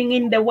anything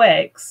in the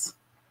works?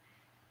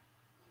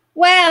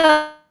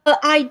 Well,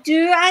 I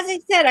do, as I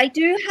said, I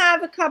do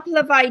have a couple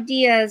of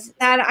ideas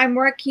that I'm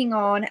working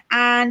on.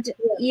 And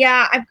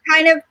yeah, I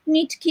kind of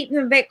need to keep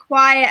them a bit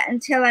quiet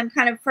until I'm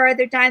kind of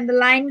further down the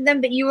line with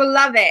them. But you will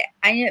love it.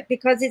 I know,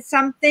 because it's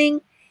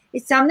something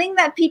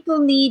that people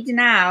need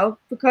now,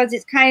 because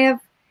it's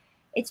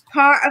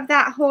part of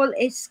that whole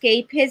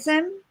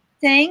escapism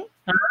thing.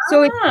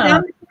 So it's Ah,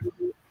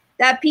 something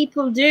that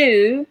people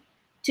do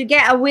to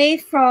get away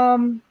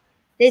from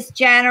this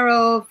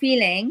general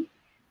feeling,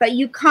 but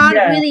you can't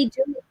yeah. really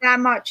do it that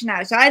much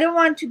now. So I don't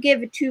want to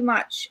give it too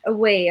much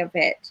away of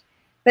it.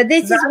 But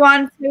this is That,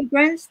 one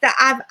fragrance that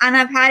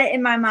I've had it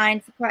in my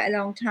mind for quite a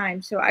long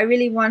time. So I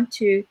really want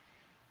to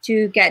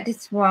get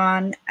this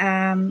one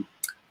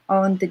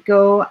on the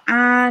go.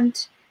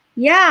 And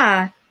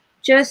yeah, I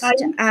just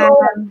look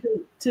forward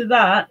to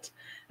that.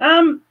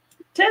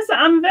 Tessa,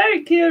 I'm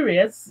very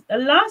curious.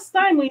 Last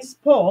time we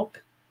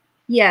spoke,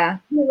 yeah.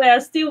 we were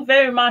still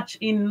very much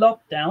in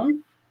lockdown.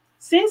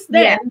 Since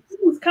Yeah. then,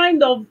 things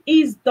kind of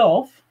eased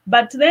off,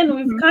 but then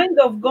we've Mhm. kind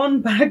of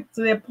gone back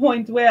to the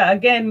point where,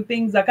 again,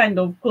 things are kind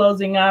of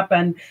closing up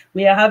and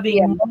we are having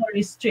Yeah. more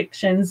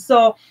restrictions.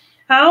 So,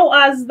 how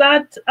has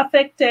that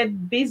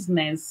affected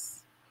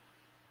business?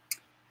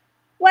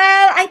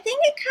 Well, I think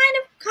it kind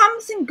of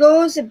comes and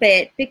goes a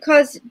bit,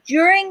 because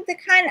during the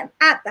kind of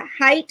at the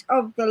height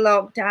of the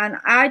lockdown,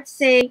 I'd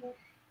say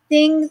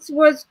things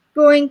was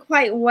going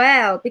quite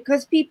well,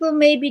 because people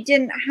maybe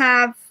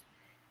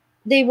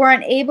they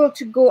weren't able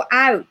to go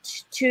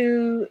out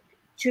to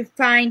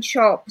find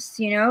shops,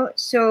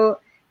 so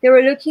they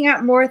were looking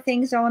at more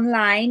things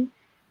online.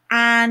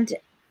 And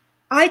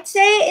I'd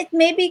say it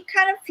maybe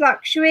kind of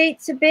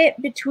fluctuates a bit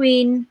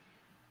between,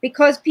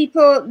 because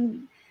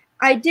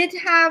I did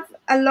have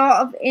a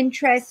lot of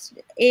interest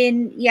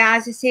in, yeah,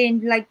 as I say,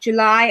 in like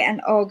July and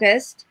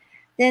August.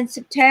 Then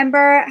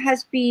September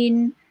has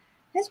been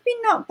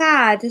not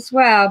bad as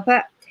well.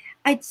 But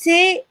I'd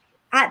say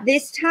at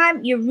this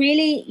time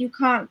you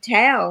can't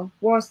tell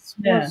what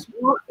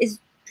is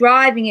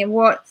driving it,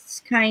 what's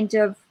kind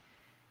of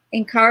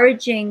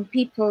encouraging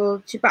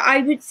people to. But I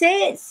would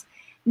say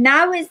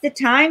now is the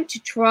time to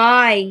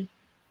try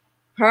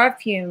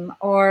perfume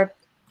or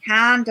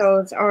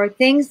candles or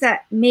things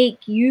that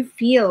make you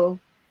feel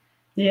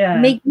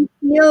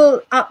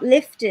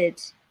uplifted,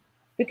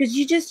 because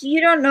you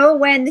don't know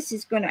when this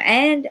is going to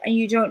end, and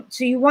you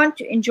want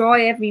to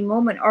enjoy every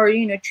moment, or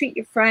treat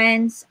your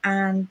friends.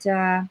 And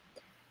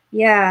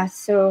yeah,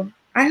 so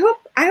I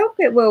hope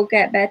it will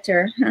get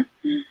better.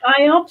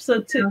 I hope so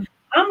too.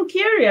 I'm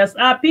curious,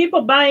 are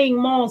people buying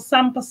more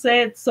sample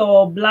sets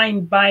or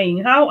blind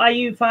buying? How are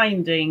you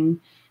finding?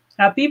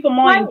 Are people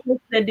more Well,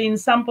 interested in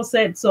sample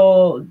sets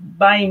or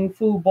buying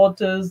full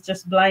bottles,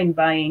 just blind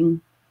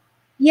buying?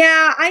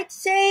 yeah, I'd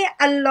say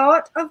a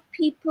lot of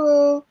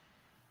people.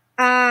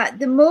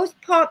 The most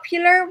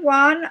popular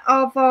one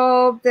of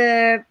all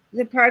the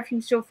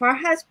perfumes so far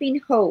has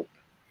been Hope,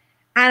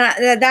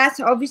 and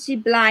that's obviously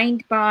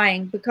blind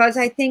buying, because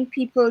I think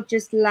people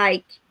just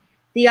like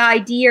the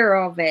idea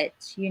of it,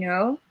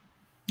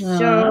 Uh,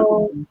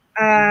 So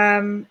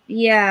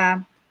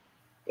yeah,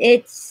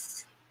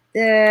 it's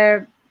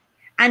the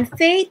and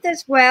Faith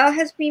as well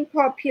has been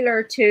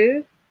popular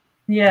too.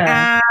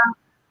 yeah,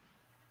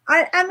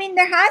 Uh, I mean,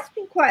 there has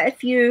been quite a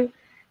few.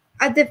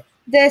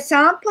 The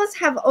samples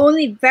have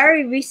only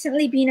very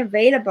recently been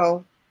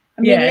available.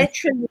 I mean, yes,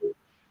 literally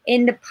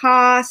in the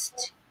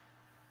past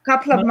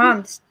couple of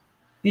months,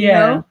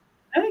 yeah.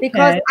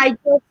 because Okay,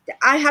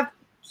 I have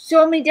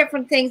so many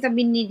different things I've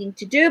been needing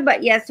to do.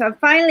 But yes, so I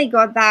finally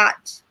got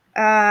that,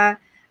 and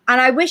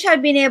I wish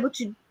I'd been able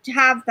to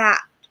have that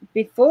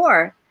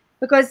before,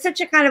 because it's such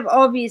a kind of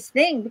obvious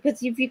thing.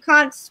 Because if you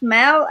can't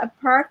smell a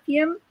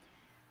perfume,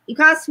 you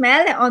can't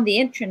smell it on the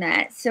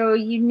internet, so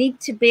you need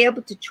to be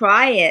able to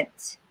try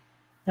it.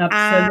 And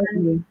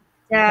absolutely.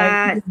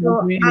 I couldn't so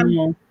agree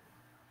more.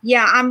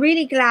 I'm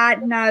really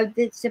glad now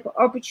this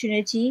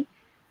opportunity.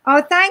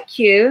 Oh, thank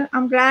you.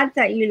 I'm glad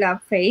that you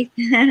love Faith.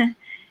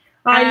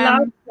 I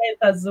love it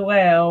as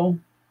well.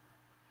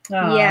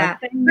 Ah, Yeah,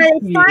 thank but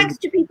it's you. thanks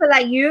to people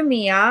like you,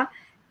 Miya,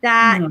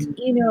 that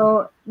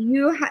Mm.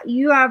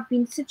 you have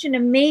been such an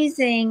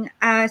amazing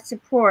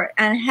support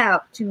and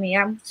help to me.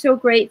 I'm so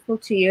grateful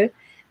to you.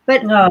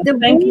 But Oh, the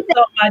thank you way that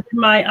so much.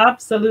 My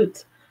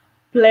absolute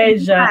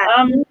pleasure.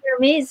 you're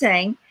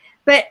amazing,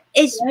 but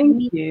it's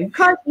Thank you.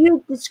 because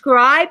you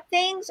describe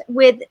things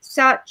with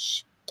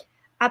such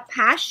a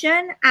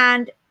passion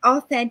and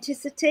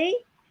authenticity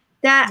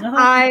that Oh,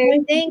 I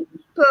thank think you.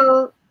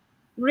 people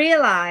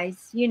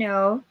realize,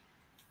 Oh,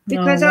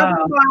 because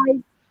wow.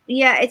 otherwise,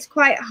 yeah, it's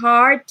quite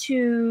hard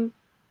to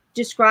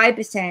describe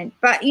a scent.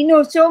 But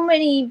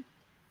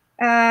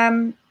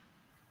um,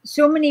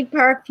 so many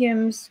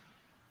perfumes,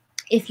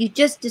 if you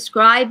just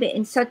describe it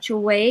in such a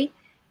way,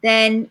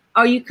 then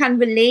or you can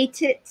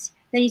relate it,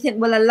 then you think,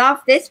 well, I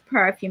love this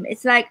perfume.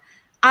 It's like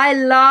I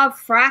love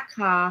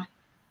Fracas,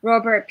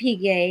 Robert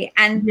Piguet,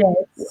 and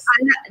Yes.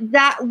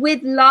 that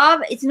with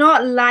love, it's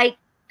not like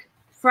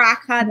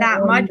Fracas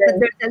that much, but Yes.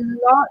 there's a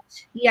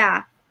lot,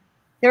 yeah,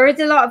 there is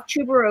a lot of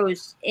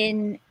tuberose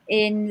in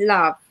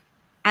love,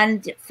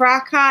 and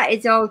Fracas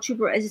is all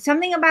tuberose. There's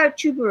something about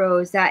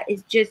tuberose that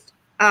is just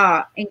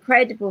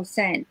incredible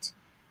scent.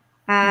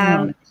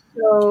 No.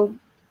 So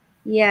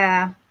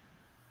yeah,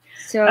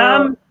 so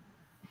Um,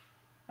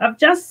 I've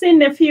just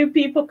seen a few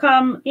people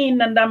come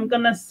in, and I'm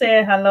gonna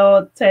say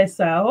hello,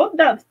 Tessa. Hold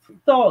that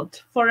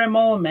thought for a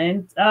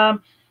moment. Hi,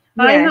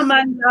 yes,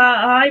 Amanda.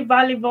 Hi,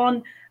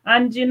 Valivon.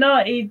 And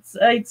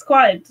it's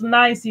quite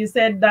nice you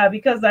said that,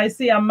 because I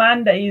see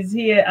Amanda is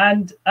here,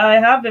 and I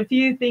have a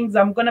few things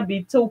I'm gonna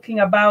be talking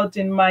about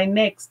in my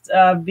next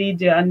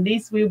video, and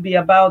this will be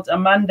about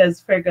Amanda's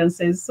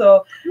fragrances.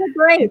 So, oh,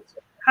 great.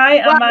 hi,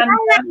 Well, Amanda.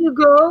 I'll let you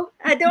go.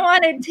 I don't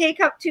want to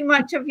take up too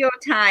much of your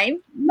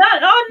time. No,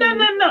 oh no,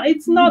 no, no!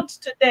 It's not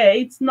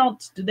today. It's not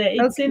today.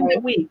 It's in the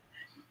Okay, week.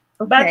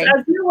 But okay.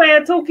 as you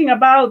were talking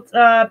about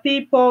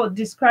people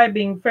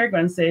describing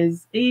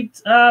fragrances,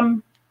 it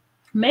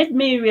made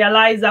me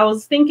realize I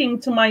was thinking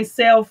to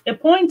myself, a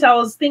point I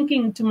was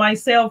thinking to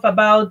myself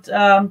about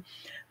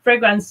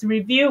fragrance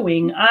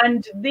reviewing.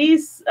 And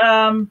this,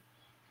 I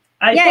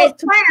Yeah, it's thought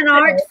to quite an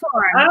art myself,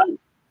 form. how,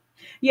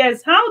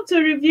 yes, how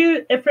to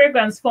review a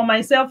fragrance for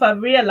myself.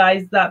 I've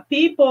realized that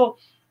people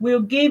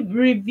will give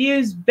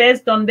reviews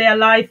based on their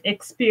life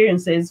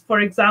experiences. For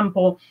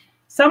example,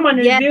 someone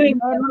Yeah, reviewing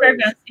a memories.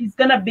 fragrance is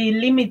going to be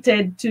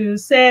limited to,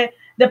 say,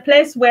 the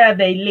place where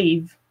they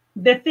live,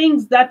 the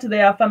things that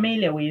they are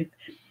familiar with,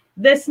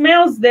 the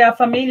smells they are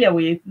familiar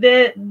with,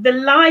 the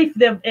life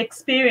they've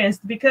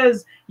experienced.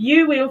 Because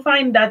you will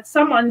find that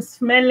someone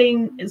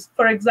smelling,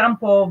 for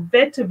example,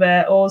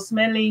 vetiver, or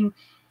smelling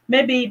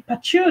maybe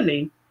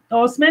patchouli,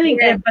 or smelling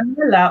a Yeah,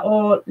 vanilla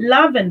or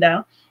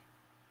lavender,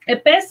 a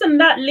person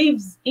that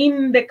lives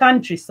in the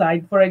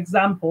countryside, for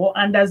example,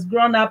 and has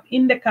grown up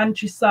in the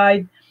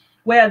countryside,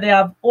 where they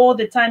have all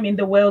the time in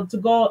the world to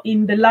go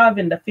in the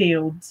lavender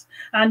fields,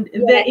 and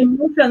the yeah,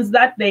 emotions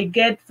that they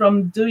get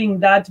from doing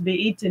that,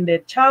 be it in their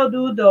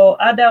childhood or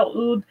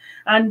adulthood.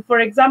 And for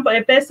example,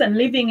 a person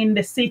living in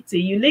the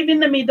city, you live in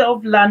the middle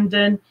of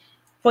London,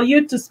 for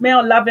you to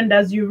smell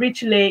lavenders, you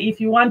richly,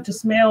 if you want to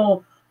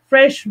smell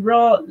fresh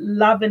raw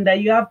lavender,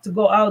 you have to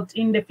go out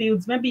in the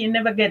fields. Maybe you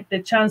never get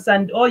the chance,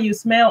 and or you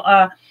smell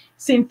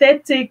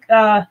synthetic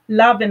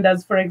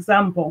lavenders, for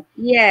example.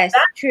 yes,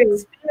 That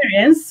true.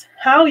 experience,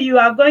 how you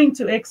are going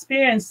to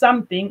experience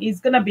something, is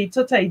going to be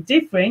totally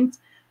different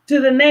to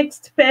the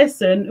next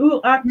person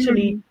who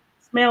actually Mm,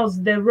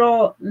 smells the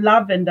raw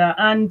lavender.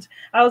 And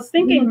I was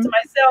thinking to mm,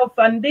 myself,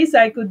 and this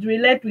I could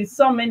relate with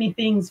so many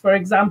things. For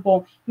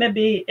example,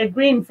 maybe a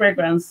green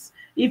fragrance.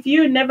 If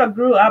you never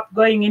grew up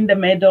going in the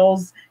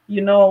meadows,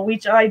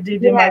 which I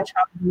did in my yeah,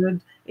 childhood,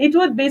 it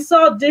would be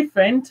so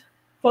different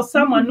for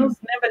someone mm, who's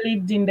never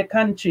lived in the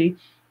country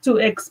to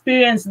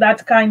experience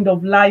that kind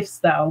of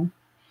lifestyle.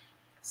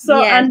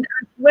 So, yes, and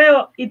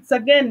well, it's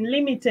again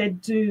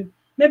limited to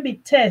maybe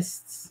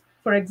tests.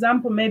 For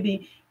example,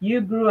 maybe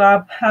you grew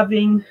up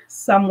having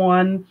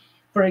someone,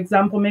 for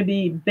example,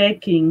 maybe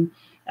baking,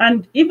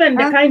 and even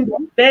the kind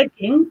of okay.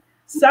 baking,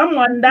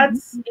 someone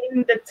that's Mhm.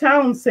 in the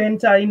town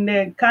center in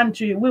the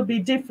country will be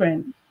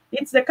different.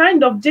 It's the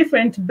kind of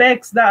different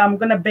bakes that I'm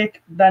gonna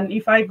bake than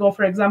if I go,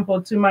 for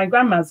example, to my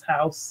grandma's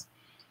house.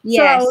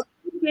 So I was Yes,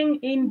 thinking,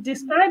 in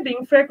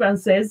describing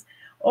fragrances,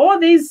 all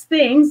these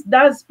things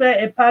does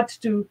play a part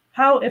to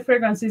how a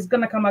fragrance is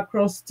going to come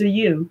across to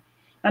you.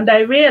 And I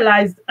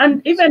realized,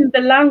 and even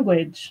the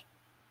language,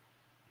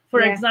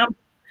 for yeah, example,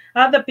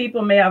 other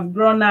people may have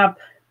grown up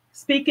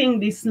speaking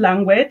this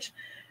language.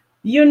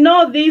 You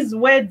know these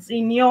words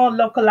in your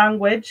local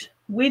language,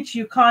 which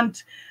you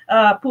can't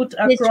put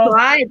across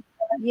describe.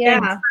 exact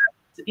Yeah,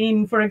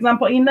 in, for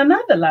example, in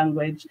another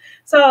language.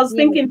 So I was yeah,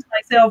 thinking to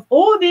myself,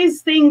 all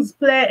these things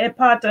play a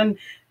part. And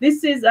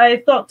this is, I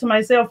thought to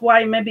myself,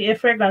 why maybe a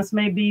fragrance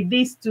may be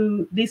this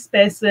to this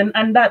person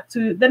and that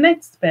to the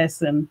next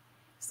person.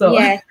 So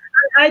yes.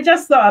 I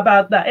just thought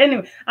about that.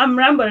 Anyway, I'm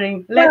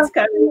rambling. Let's Well,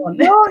 carry on.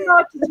 no,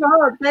 not at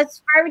all.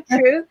 That's very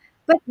true.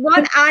 But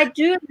what I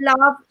do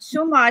love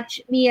so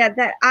much, Miya,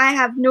 that I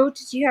have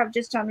noticed you have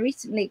just done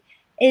recently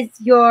is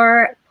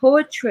your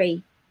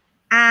poetry.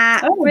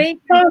 Oh,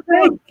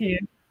 thank you.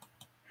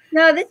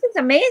 No, this is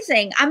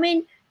amazing. I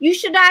mean, you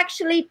should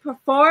actually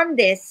perform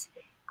this.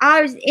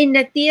 I was in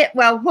the theater.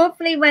 Well,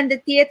 hopefully when the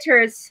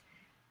theaters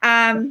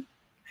come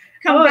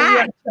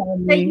back,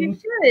 that you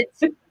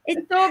should.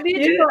 It's so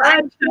beautiful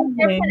and so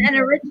different and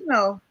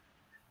original.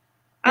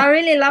 I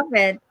really love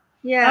it.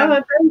 Yeah.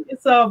 Oh, thank you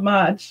so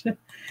much.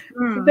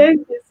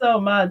 Thank you so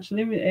much.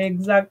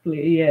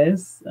 Exactly,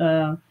 yes.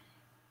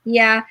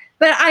 Yeah,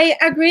 but I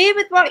agree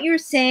with what you're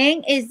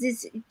saying. Is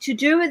this to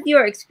do with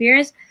your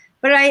experience?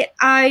 But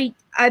I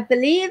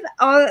believe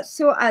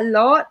also a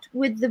lot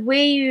with the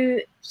way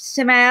you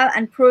smell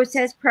and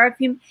process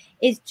perfume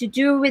is to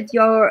do with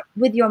your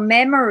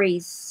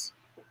memories.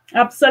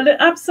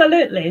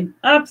 Absolutely,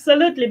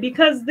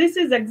 because this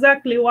is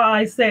exactly what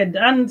I said.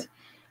 And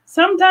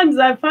sometimes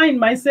I find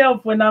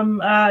myself when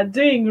I'm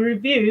doing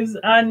reviews,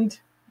 and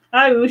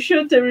I will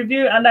shoot a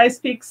review and I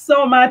speak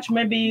so much,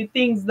 maybe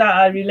things that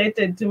are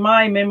related to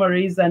my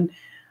memories. And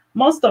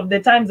most of the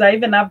times I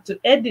even have to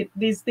edit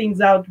these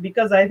things out,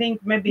 because I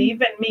think maybe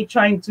even me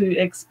trying to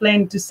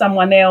explain to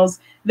someone else,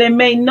 they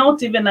may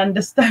not even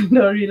understand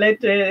or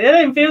relate to it.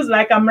 It feels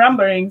like I'm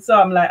rambling. So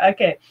I'm like,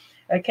 okay.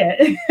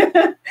 Okay,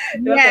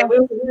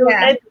 we'll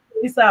edit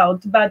this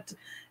out. But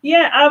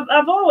yeah,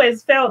 I've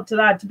always felt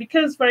that,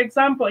 because, for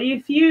example,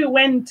 if you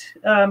went,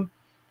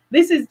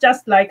 this is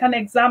just like an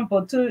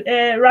example, to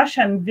a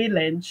Russian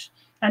village,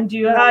 and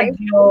you had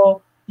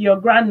your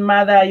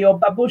grandmother, your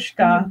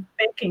babushka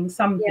baking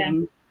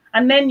something,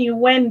 and then you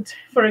went,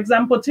 for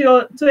example,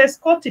 to a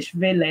Scottish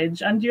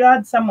village, and you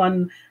had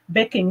someone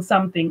baking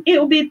something, it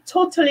will be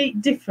totally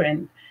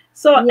different.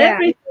 So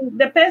everything,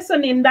 the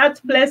person in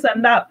that place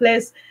and that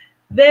place,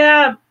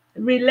 their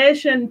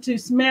relation to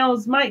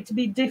smells might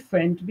be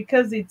different,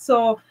 because it's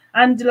so,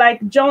 and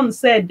like John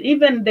said,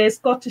 even the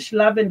Scottish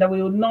lavender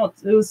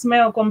will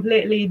smell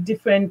completely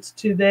different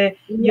to the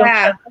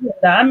Yorkshire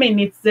lavender. I mean,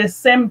 it's the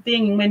same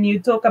thing when you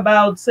talk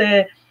about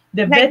the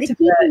like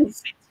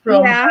vetiver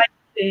from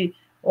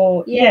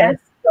or yes.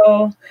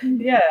 So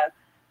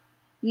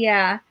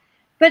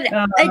but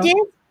it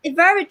is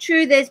very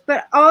true, this,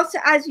 but also,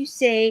 as you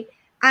say,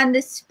 and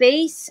the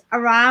space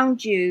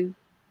around you,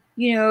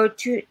 you know,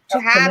 to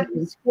have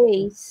the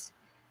space,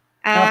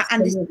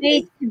 and the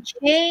space can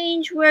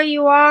change where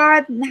you are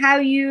and how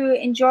you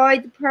enjoy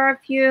the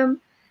perfume,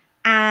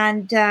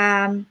 and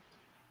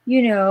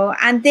you know,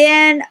 and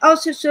then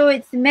also, so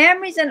it's the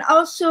memories and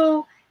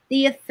also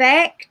the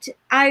effect,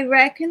 I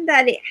reckon,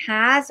 that it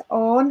has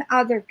on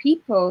other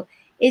people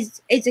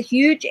is a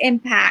huge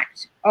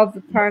impact of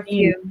the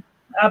perfume.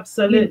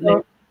 Absolutely, you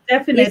know,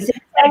 definitely,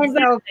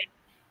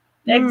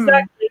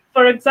 exactly.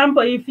 For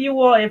example, if you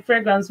wore a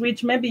fragrance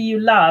which maybe you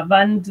love,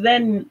 and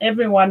then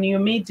everyone you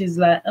meet is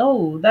like,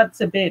 oh, that's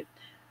a bit,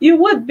 you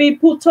would be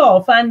put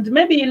off. And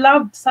maybe you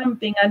loved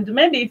something, and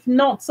maybe if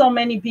not so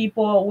many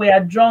people were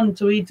drawn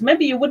to it,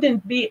 maybe you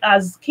wouldn't be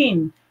as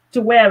keen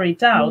to wear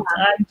it out,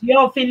 and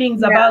your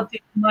feelings about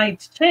it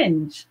might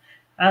change,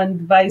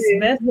 and vice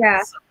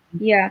versa.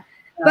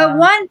 But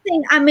one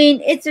thing, I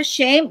mean, it's a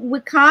shame we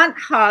can't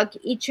hug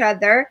each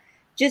other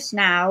just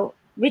now,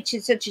 which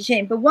is such a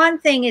shame. But one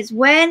thing is,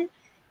 when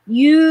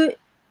you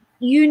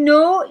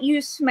know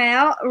you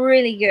smell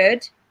really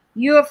good,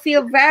 you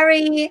feel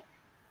very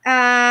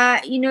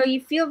you know, you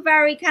feel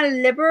very kind of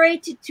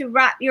liberated to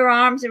wrap your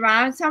arms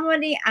around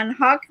somebody and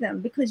hug them,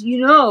 because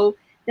you know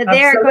that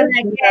they're going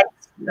to get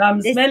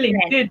I'm smelling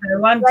good. I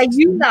want like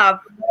you love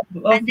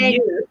of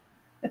you.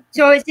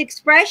 So it's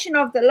expression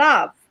of the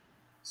love.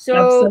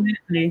 So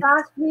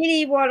that's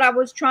really what I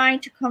was trying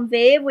to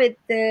convey with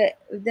the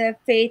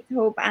faith,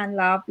 hope, and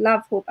love,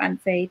 hope,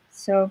 and faith.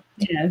 So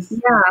yes,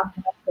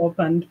 hope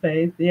and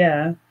faith.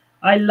 Yeah,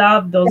 I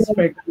love those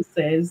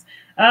fragrances.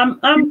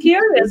 I'm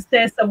curious,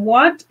 Tessa,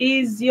 what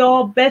is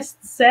your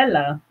best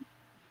seller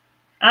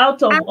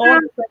out of all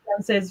the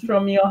fragrances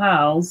from your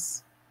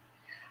house?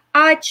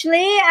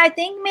 Actually, I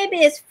think maybe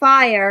it's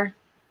fire.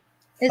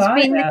 It's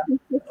been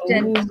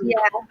consistent.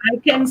 I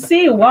can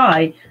see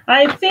why.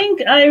 I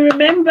think I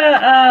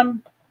remember,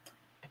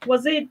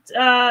 was it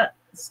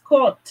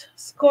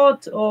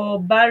Scott or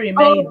Barry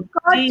made?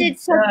 Scott did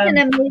such an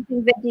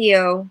amazing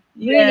video.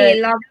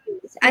 Really loved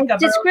it. And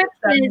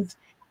description is,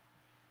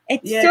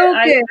 it's so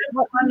good.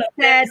 One of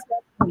said,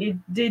 it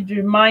did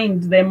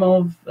remind them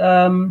of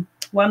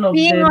one of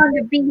being on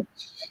the beach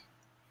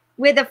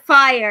with a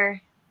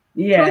fire.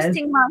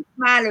 Toasting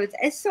marshmallows.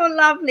 It's so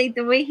lovely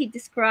the way he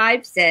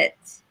describes it.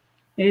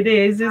 It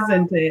is,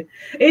 isn't it?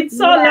 It's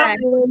so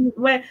lovely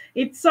when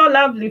it's so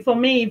lovely for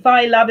me if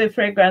I love a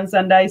fragrance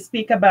and I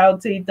speak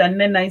about it and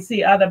then I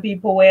see other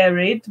people wear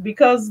it,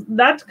 because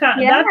that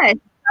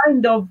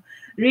kind of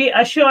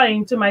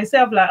reassuring to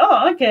myself, like,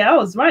 oh, okay, I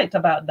was right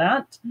about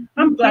that.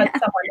 I'm glad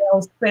someone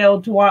else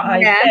felt what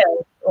I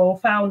felt or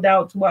found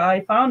out what I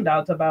found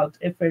out about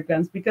a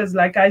fragrance, because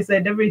like I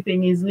said,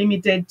 everything is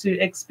limited to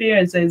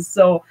experiences.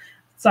 So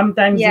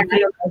sometimes Yeah. you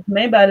feel like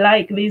maybe I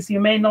like this, you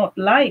may not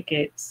like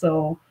it.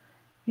 So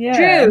yeah.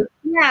 True.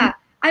 Yeah.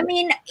 I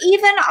mean,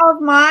 even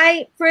of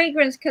my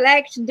fragrance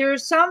collection, there are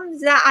some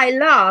that I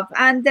love,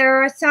 and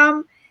there are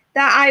some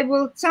that I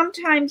will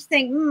sometimes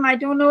think, I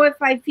don't know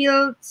if I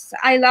feel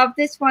I love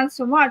this one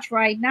so much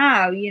right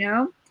now, you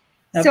know?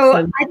 So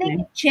I think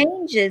Absolutely. it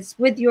changes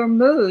with your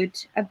mood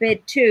a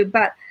bit too.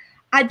 But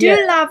I do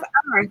Yeah. love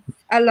Earth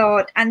a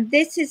lot, and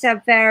this is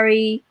a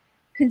very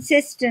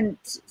consistent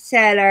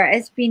seller.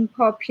 It's been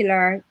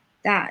popular,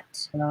 that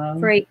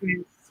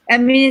fragrance. I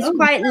mean, it's Oh,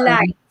 quite wow.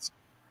 light.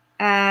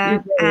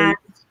 It And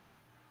is.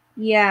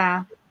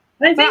 yeah,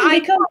 I but think I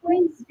because can't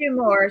wait to do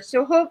more.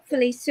 So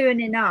hopefully soon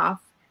enough.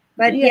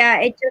 But yeah,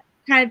 yeah, it just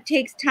kind of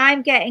takes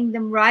time getting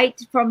them right,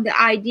 from the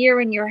idea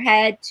in your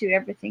head to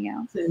everything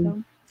else.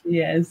 So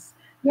yes.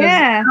 Because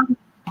yeah.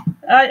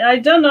 I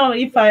don't know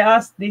if I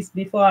asked this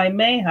before. I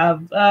may have.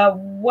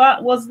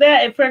 What was there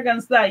a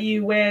fragrance that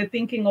you were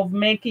thinking of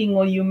making,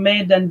 or you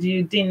made and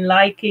you didn't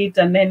like it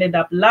and ended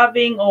up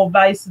loving, or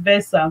vice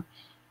versa?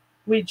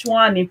 Which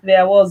one, if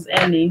there was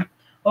any?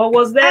 Or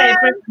was there a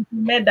fragrance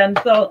you made and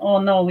thought, oh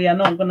no, we are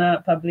not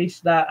gonna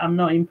publish that. I'm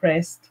not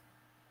impressed.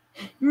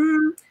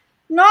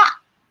 Not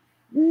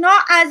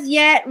not as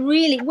yet,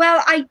 really.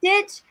 Well, I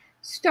did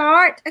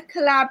start a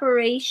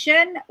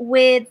collaboration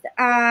with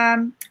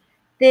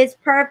this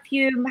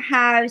perfume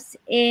house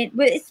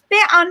but it's a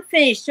bit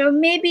unfinished, so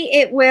maybe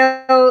it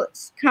will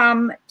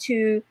come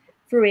to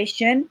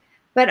fruition.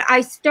 But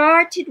I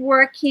started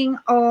working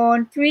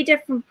on 3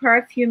 different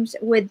perfumes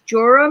with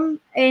Durham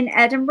in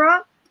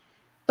Edinburgh,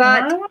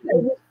 but Ah,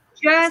 it was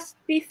just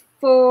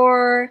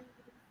before,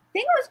 I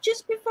think it was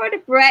just before the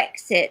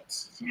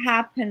Brexit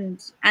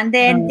happened, and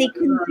then they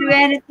couldn't do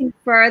anything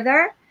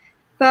further.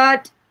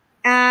 But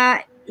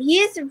he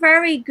is a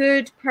very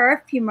good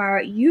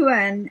perfumer,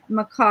 Ewan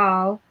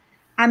McCall,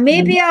 and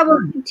maybe I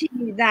will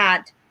continue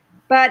that.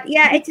 But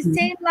yeah, it's the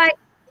same. Like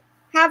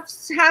have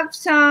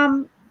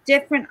some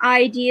different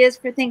ideas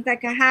for things.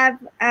 Like I have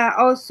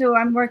also,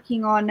 I'm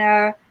working on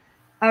a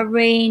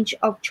range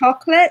of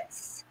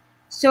chocolates.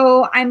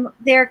 So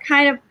they're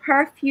kind of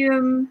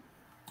perfume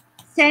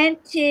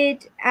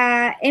scented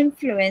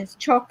influenced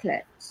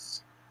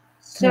chocolates.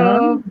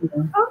 So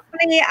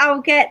hopefully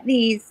I'll get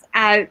these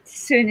out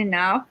soon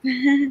enough.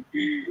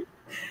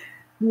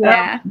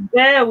 Yeah.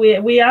 There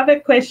we have a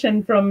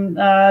question from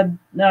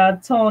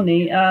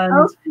Tony, and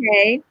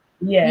Okay.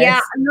 yes.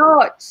 Yeah, a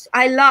lot.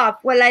 I love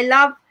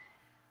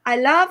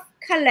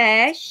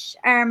Kalesh,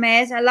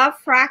 Hermes. I love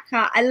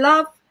Fracas. I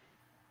love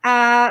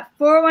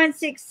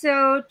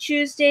 4160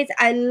 Tuesdays.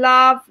 I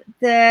love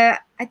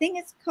I think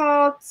it's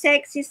called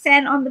Sexy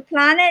Scent on the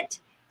Planet.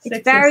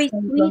 It's very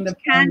sweet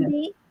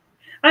candy.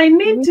 I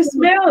need to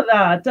smell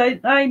that. I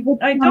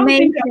don't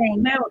think I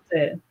smelled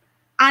it.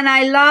 And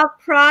I love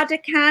Prada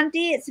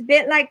candy. It's a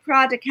bit like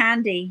Prada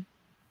candy.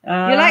 You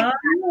like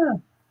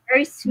that?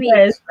 Very sweet.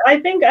 Yes, I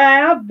think I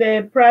have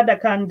the Prada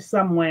candy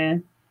somewhere.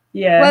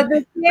 Yeah. Well,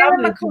 the Sarah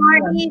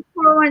McCartney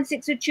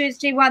 4160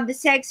 Tuesday one, the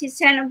Sexy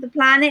Scent of the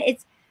Planet,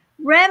 it's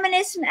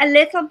reminiscent a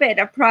little bit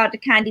of Prada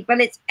candy,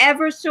 but it's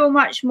ever so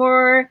much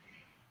more.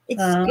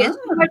 It's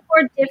much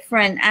more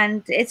different,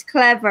 and it's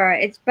clever.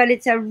 But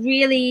it's a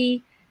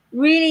really,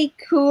 really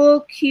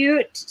cool,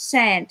 cute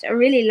scent. I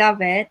really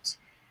love it.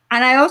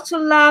 And I also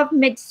love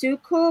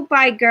Mitsuko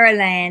by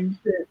Guerlain.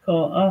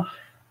 Oh,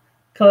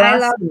 classic. I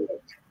love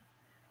it.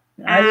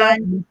 I love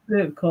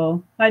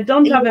Mitsuko. I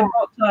don't have a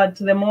bottle at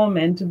the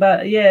moment,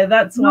 but yeah,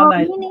 that's one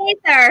I. Me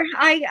neither.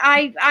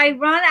 I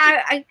run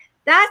out.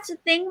 That's the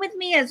thing with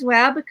me as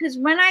well, because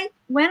when I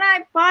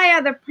buy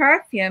other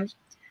perfumes,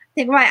 I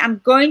think, right, I'm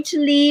going to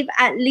leave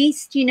at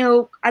least,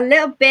 a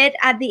little bit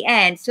at the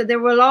end, so there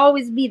will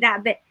always be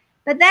that bit.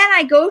 But then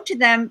I go to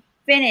them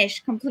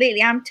finished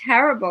completely. I'm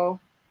terrible.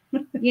 I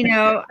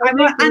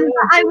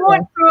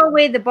won't throw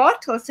away the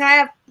bottles. So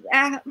I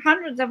have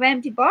hundreds of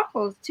empty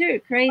bottles too.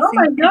 Crazy. Oh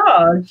my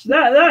gosh,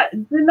 that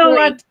you know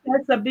what?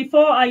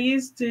 Before I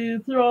used to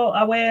throw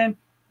away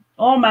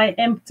all my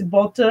empty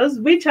bottles,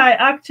 which I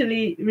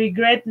actually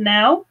regret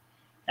now.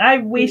 I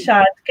wish I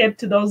had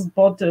kept those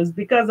bottles,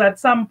 because at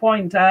some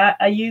point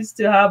I used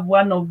to have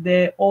one of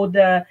the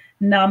older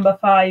number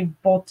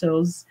 5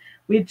 bottles,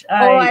 which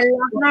I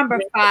love number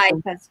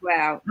 5 as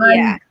well.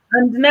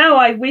 And now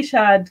I wish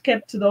I had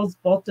kept those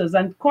bottles,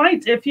 and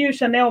quite a few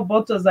Chanel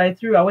bottles I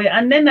threw away.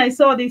 And then I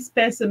saw this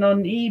person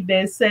on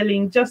eBay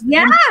selling just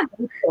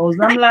bottles.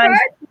 I'm like,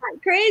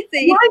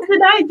 crazy. Why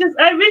did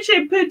I wish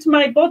I put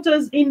my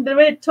bottles in the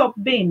red top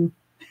bin.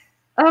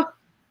 Oh,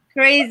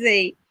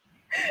 crazy.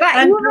 But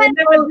and we'll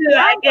never do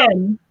that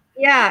again.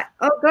 Yeah.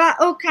 Oh God.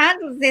 Oh,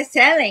 candles they're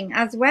selling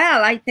as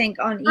well, I think,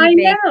 on eBay. I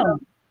know.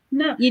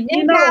 No, you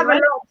didn't have a lot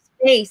of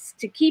space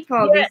to keep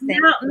all these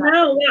things.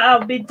 Now what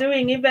I'll be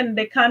doing, even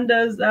the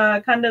candles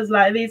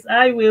like this,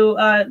 I will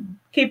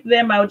keep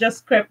them. I'll just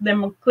scrape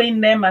them, clean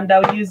them, and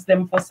I'll use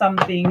them for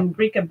something,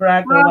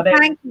 bric-a-brac or whatever.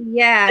 Thank you.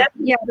 Yeah.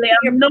 Definitely,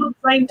 I'm not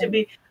trying to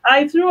be.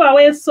 I threw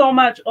away so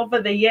much over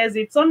the years.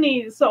 It's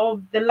only sort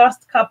of the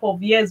last couple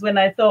of years when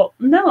I thought,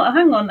 no,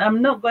 hang on,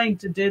 I'm not going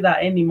to do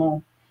that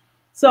anymore.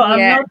 So I'm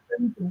Yeah. not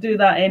going to do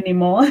that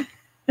anymore.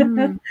 So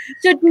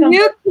do Come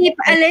you on. keep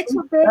a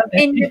little bit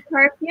in your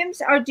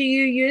perfumes, or do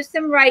you use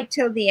them right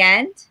till the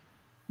end?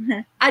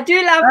 I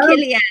do love Um,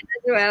 Killian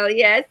as well.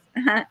 Yes,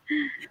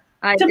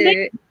 I to be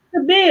do.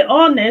 to be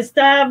honest,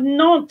 I have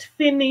not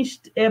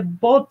finished a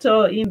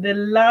bottle in the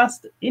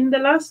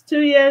last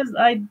 2 years.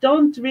 I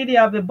don't really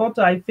have a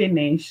bottle I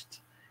finished.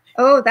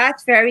 Oh,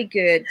 that's very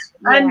good.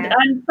 Yeah.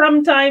 And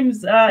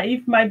sometimes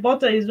if my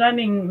bottle is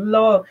running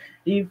low,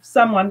 if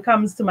someone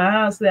comes to my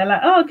house, they're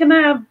like, "Oh, can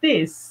I have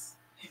this?"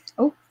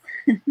 Oh,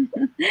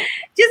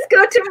 just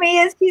go to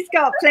Miya's. She's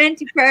got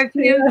plenty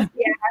perfumes.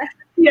 Yeah, Yeah,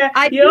 yeah.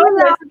 I You do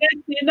always love.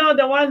 get,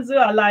 the ones who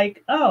are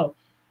like, "Oh,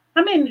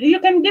 I mean, you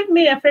can give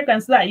me a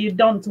fragrance that you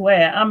don't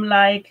wear." I'm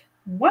like,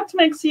 "What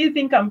makes you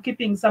think I'm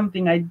keeping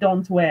something I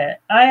don't wear?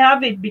 I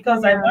have it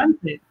because I want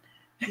it."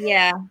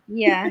 Yeah,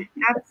 yeah,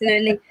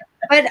 absolutely.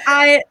 But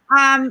I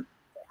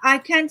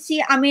can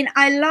see. I mean,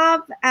 I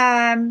love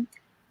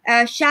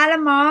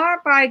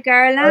Shalimar by Oh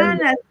Guerlain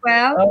as yeah,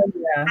 well, oh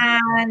yeah.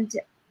 and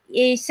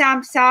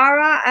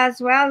Samsara as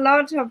well. A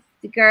lot of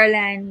the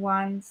Guerlain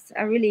ones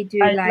I really do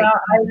like.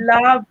 I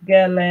love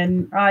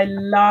Galen. I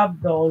love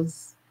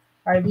those.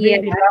 I Yeah,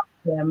 really love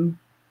them.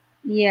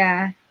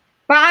 yeah.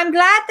 But I'm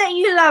glad that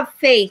you love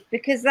Faith,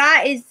 because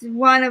that is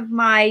one of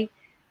my.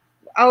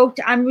 Oh,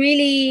 I'm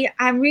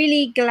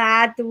really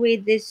glad the way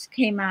this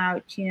came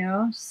out.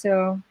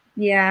 So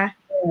yeah.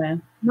 Yeah.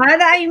 Now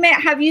that you met,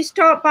 have you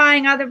stopped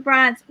buying other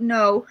brands?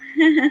 No.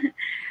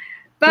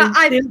 But It's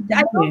still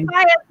I don't busy.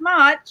 buy as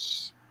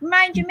much.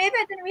 Mind you, maybe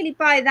I didn't really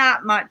buy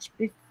that much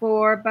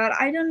before, but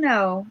I don't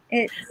know.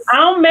 It's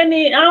How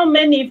many,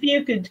 if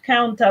you could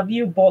count, have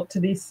you bought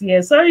this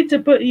year? Sorry to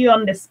put you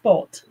on the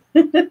spot.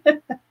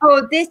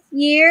 Oh, this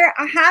year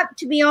I have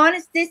to be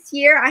honest, this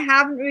year I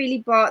haven't really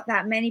bought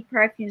that many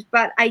perfumes,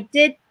 but I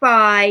did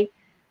buy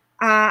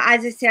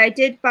as I say, I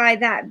did buy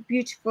that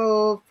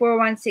beautiful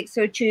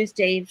 4160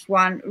 Tuesdays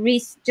one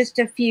just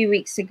a few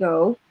weeks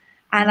ago,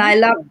 and I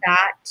love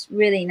that.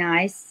 Really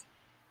nice.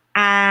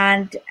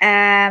 And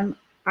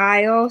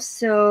I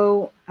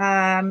also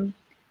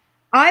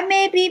I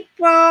maybe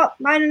bought,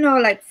 I don't know,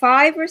 like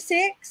 5 or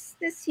 6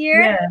 this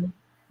year. Yeah.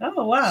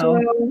 Oh wow.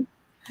 So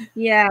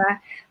yeah,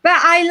 but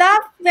I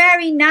love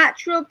very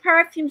natural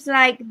perfumes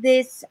like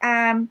this.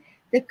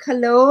 The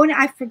cologne,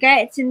 I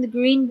forget, it's in the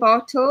green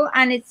bottle,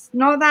 and it's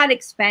not that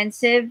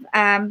expensive.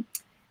 The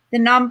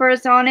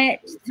numbers on it,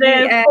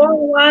 The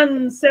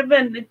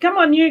 417. Come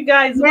on, you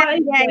guys. yeah, What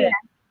is yeah, it? yeah,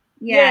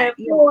 Yeah,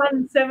 yeah,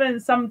 417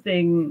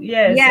 something.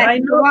 Yes, yeah. I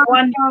The know one the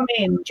one from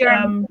you mean.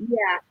 Germany.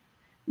 Yeah,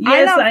 I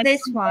Yes, love I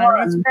this know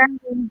one. It's one.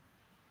 very,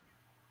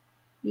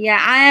 yeah.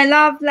 I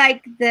love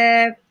like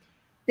the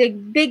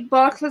big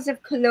bottles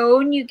of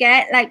cologne you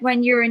get like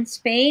when you're in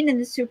Spain in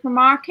the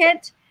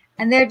supermarket,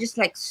 and they're just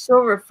like so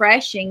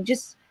refreshing.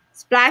 Just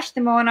splash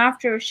them on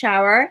after a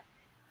shower.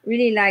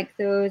 Really like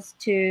those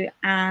too.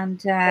 And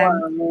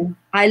Wow.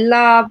 I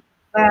love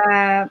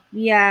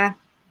yeah.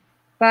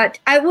 But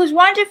it was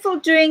wonderful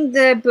doing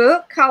the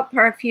book Cult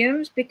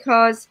Perfumes,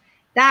 because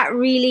that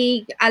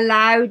really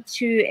allowed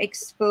to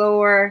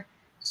explore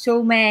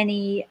so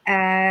many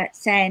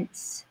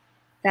scents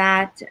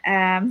that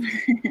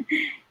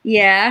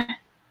yeah.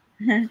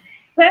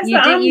 Tessa,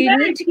 I'm You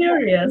very need to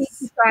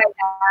curious. try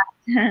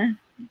that.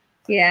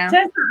 Yeah.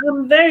 Tessa,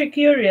 I'm very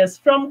curious.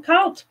 From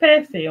Cult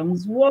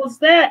Perfumes, was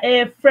there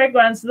a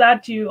fragrance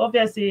that you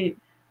obviously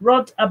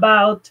wrote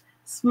about,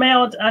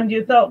 smelled, and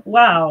you thought,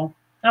 wow,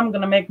 I'm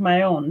going to make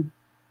my own?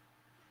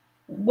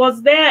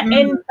 Was there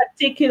any Mm.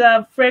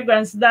 particular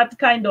fragrance that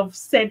kind of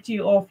set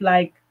you off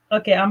like,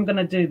 okay, I'm going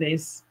to do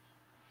this?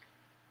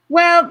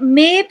 Well,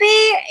 maybe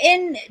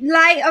in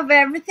light of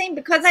everything,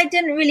 because I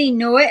didn't really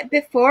know it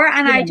before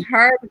and Yeah. I'd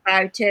heard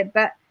about it,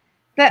 but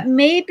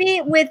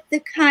maybe with the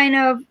kind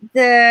of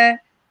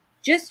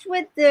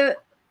with the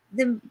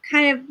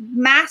kind of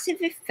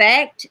massive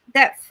effect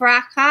that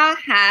Fracas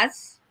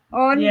has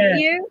on Yeah.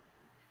 you,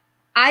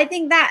 I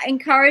think that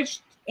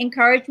encouraged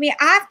me.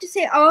 I have to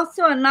say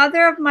also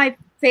another of my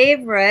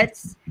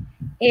favorites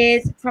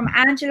is from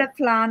Angela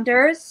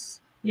Flanders,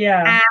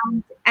 Yeah.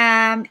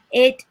 and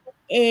it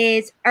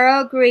is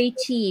Earl Grey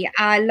tea.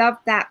 I love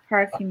that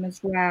perfume as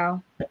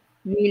well.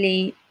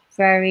 Really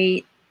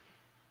very,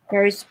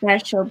 very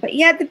special. But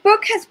yeah, the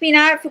book has been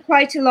out for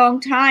quite a long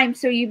time,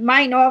 so you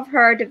might not have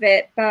heard of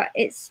it, but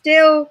it's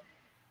still,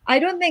 I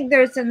don't think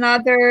there's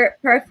another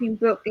perfume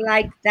book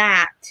like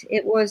that.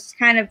 It was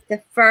kind of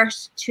the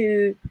first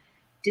to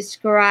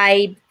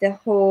describe the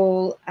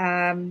whole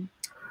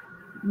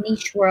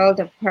niche world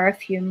of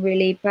perfume,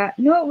 really. But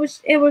no,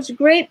 it was a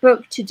great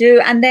book to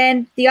do. And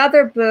then the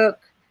other book,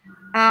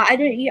 I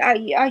don't.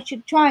 I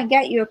should try and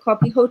get you a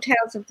copy,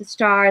 Hotels of the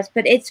Stars,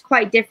 but it's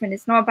quite different.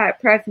 It's not about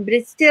perfume, but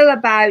it's still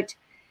about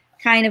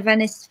kind of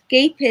an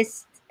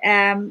escapist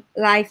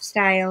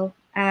lifestyle.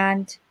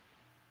 And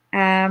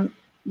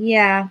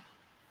yeah.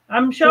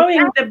 I'm So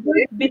showing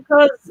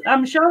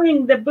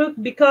the book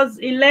because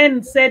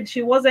Elaine said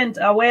she wasn't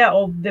aware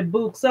of the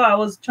book, so I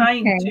was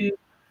trying okay. to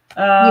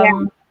Yeah.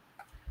 um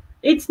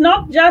it's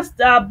not just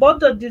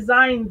bottle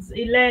designs,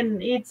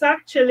 Elaine. It's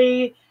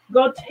actually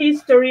got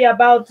history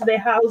about the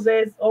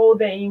houses, all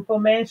the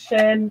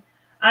information.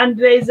 And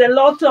there's a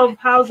lot of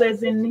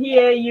houses in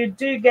here. You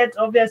do get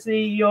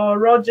obviously your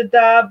Roger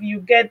Dove, you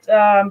get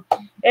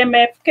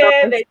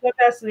MFK, there's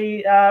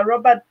obviously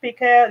Robert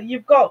Piquet,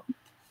 you've got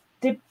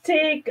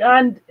Diptyque,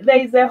 and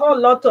there's a whole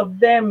lot of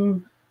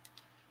them.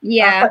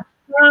 Yeah.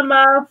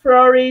 Drama,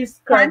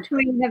 Floris,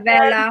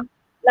 Novella.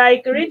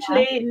 Like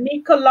Richley,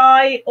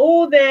 Nikolai,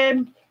 all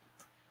them.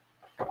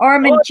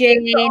 Ormond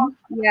Jane,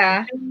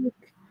 yeah.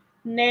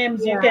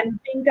 Names you can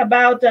think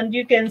about, and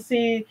you can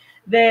see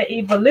the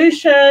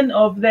evolution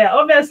of their,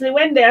 obviously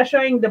when they are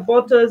showing the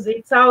bottles,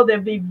 it's how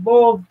they've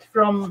evolved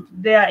from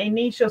their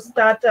initial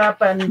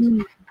startup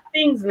and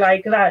things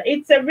like that.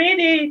 It's a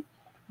really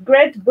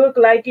great book,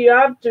 like you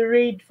have to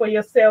read for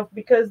yourself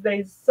because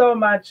there's so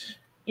much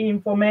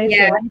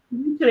information.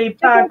 It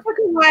took a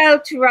while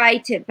to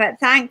write it, but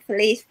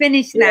thankfully it's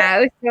finished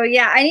now. So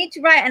yeah, I need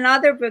to write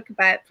another book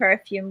about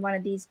perfume one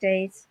of these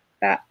days.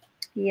 But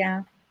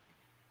yeah.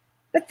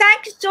 But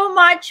thank you so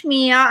much,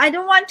 Miya. I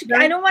don't want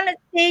to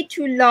stay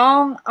too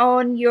long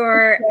on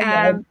your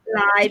live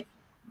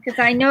because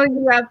I know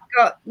you have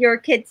got your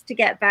kids to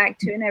get back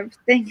to and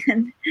everything.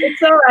 And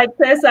it's all right,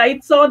 Tessa.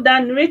 It's all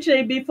done.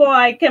 Richly, before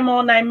I came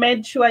on, I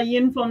made sure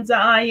uniforms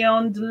are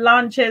ironed,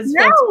 lunches.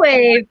 No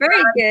way.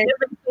 Very good.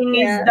 Everything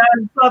is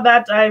done so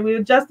that I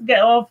will just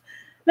get off.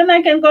 Then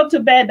I can go to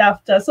bed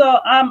after. So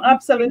I'm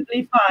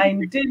absolutely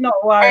fine. Do not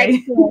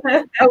worry.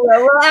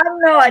 Well, I'm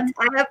not.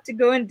 I have to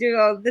go and do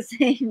all the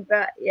same.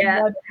 But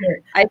yeah,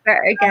 I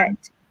better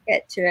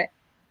get to it.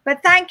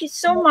 But thank you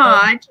so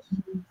much.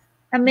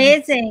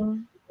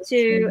 Amazing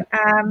to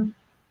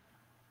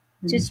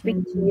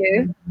speak to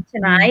you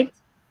tonight.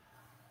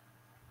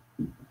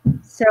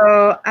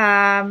 So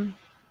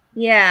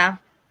yeah,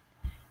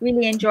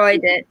 really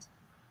enjoyed it.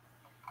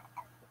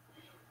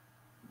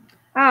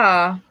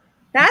 Oh,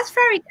 that's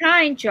very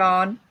kind,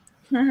 John.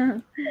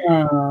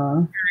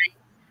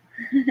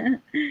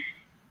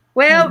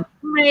 Well,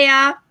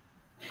 Miya,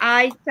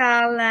 I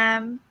shall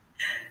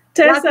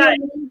Tessa,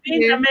 it's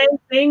been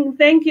amazing.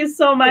 Thank you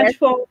so much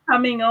for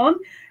coming on.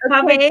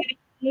 Have a good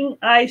evening.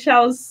 I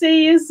shall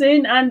see you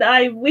soon, and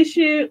I wish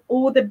you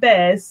all the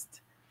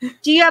best.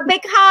 Do you a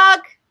big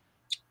hug?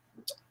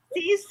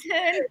 See you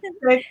soon.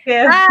 Take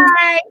care.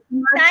 Bye.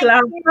 Much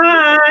love.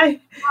 Bye.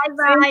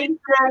 Bye.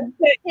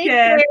 Take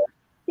care.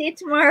 See you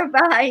tomorrow.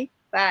 Bye.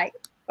 Bye.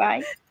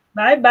 Bye.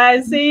 Bye. Bye.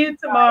 See you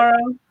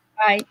tomorrow.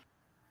 Bye.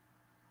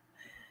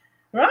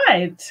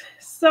 Right.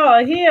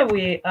 So here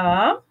we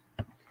are,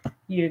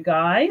 you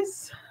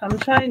guys. I'm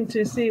trying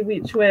to see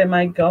which way am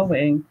I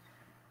going.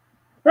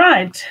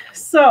 Right.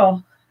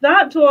 So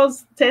that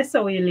was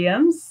Tessa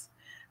Williams,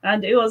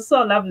 and it was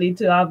so lovely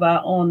to have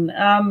her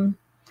on.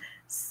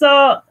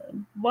 So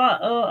what?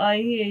 Oh,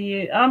 I hear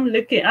you.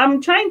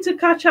 I'm trying to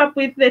catch up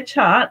with the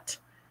chat,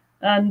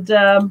 and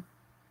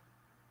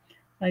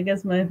I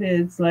guess my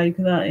it's like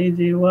that.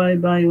 AJ, why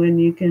buy when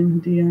you can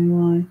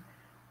DIY?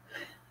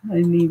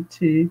 I need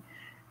to.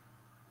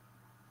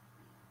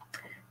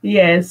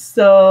 Yes.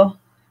 So.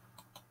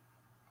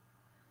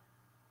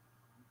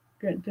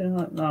 Good to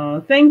have.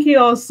 Oh, thank you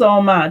all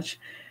so much.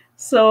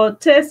 So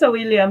Tessa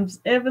Williams,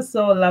 ever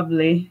so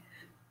lovely.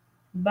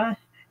 Bye.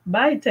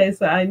 Bye,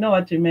 Tessa. I know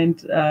what you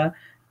meant,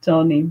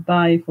 Tony.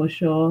 Bye for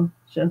sure.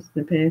 Just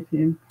the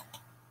perfume.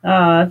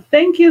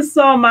 Thank you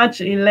so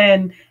much,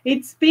 Elaine.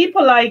 It's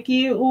people like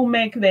you who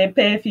make the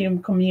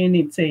perfume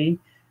community.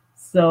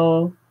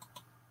 So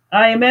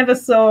I am ever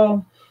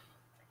so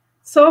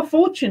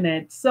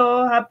fortunate,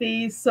 so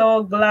happy,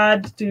 so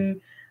glad to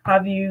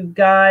have you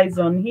guys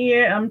on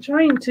here. I'm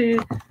trying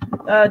to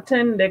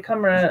turn the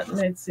camera.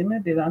 Let's see,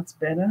 maybe that's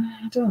better.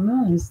 I don't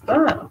know. Is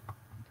that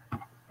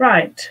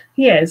right?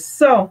 Yes.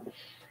 So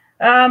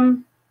I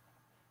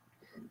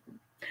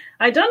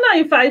don't know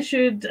if I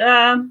should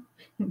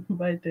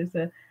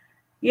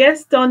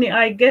yes, Tony,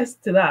 I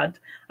guessed that.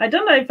 I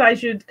don't know if I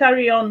should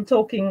carry on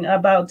talking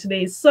about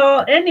this. So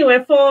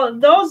anyway, for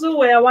those who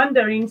were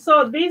wondering,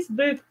 so this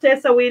book,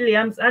 Tessa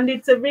Williams, and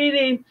it's a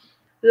really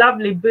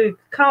lovely book,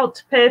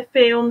 Cult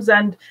Perfumes,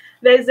 and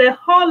there's a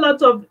whole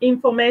lot of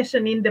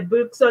information in the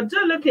book. So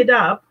do look it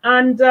up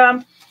and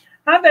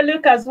have a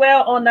look as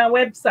well on our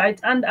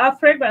website. And our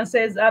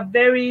fragrances are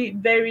very,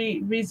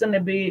 very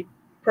reasonably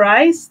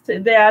priced.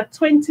 They are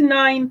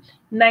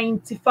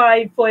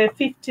 $29.95 for a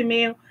 50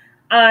 ml.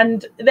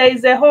 And there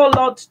is a whole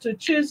lot to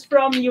choose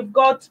from. You've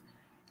got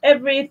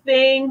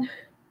everything.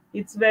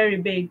 It's very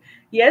big.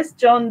 Yes,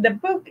 John, the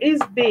book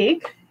is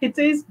big. It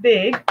is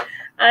big.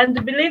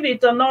 And believe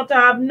it or not,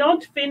 I have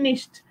not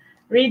finished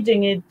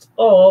reading it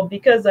all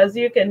because, as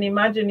you can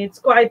imagine, it's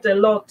quite a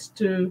lot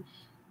to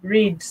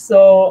read.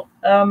 So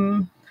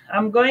I'm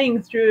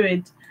going through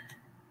it.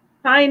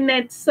 Hi,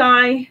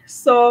 Netsai.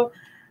 So,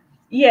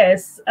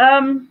 yes.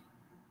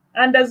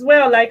 And as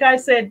well, like I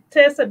said,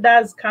 Tessa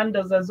does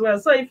candles as well.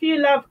 So if you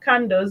love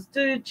candles,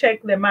 do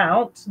check them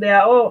out. They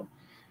are all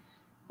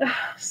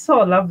so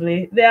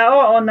lovely. They are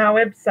all on our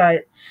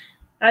website.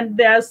 and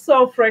they are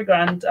so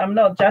fragrant. I'm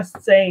not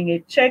just saying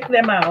it. Check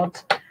them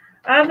out.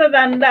 Other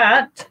than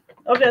that,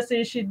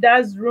 obviously she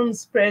does room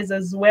sprays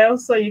as well,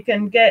 so you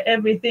can get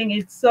everything.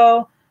 It's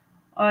so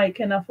I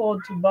can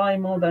afford to buy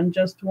more than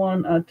just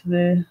one at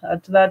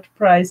that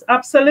price.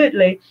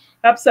 Absolutely,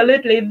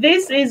 absolutely.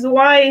 This is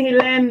why,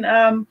 Helene,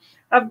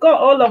 I've got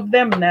all of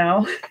them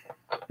now.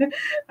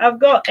 I've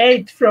got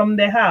 8 from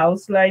the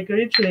house, like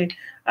literally.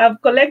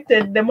 I've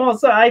collected them all,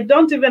 so I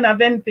don't even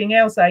have anything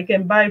else I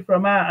can buy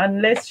from her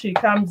unless she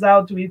comes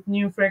out with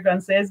new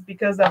fragrances,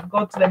 because I've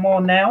got them all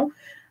now.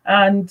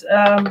 And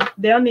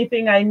the only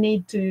thing I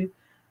need to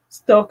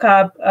stock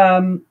up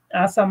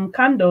are some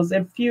candles,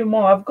 a few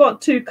more. I've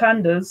got 2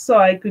 candles, so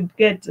I could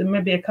get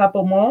maybe a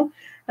couple more.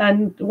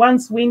 And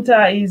once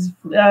winter is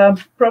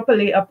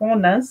properly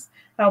upon us,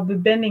 I'll be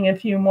burning a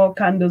few more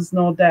candles,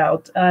 no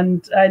doubt.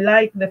 And I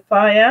like the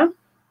fire,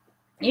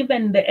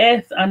 even the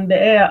earth and the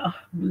air.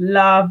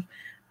 Love,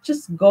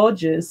 just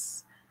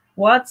gorgeous.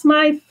 What's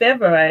my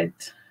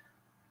favorite?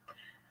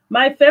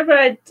 My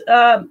favorite,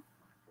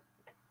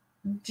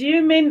 do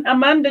you mean,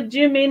 Amanda, do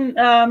you mean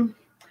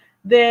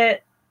the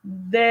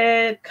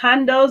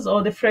candles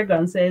or the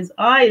fragrances?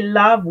 I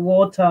love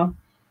water.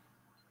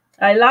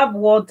 I love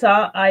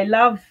water. I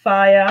love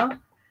fire.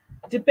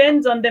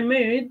 Depends on the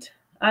mood.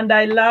 And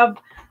I love,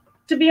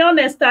 to be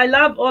honest, I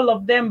love all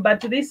of them, but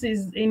this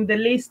is in the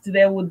list.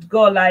 They would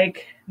go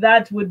like,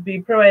 that would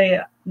be probably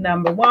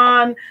number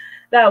 1.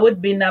 That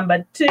would be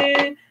number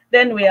 2.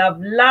 Then we have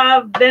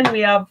love. Then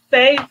we have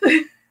faith.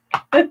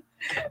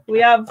 We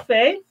have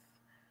faith.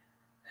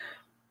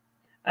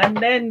 And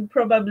then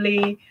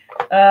probably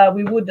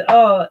we would,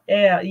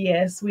 air.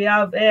 Yes, we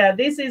have air.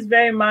 This is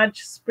very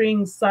much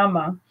spring,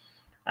 summer.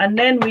 And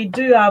then we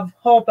do have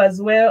hope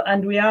as well.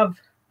 And we have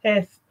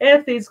earth.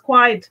 Earth is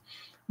quite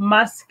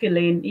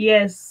masculine.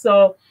 Yes.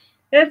 So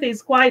earth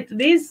is quite,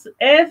 this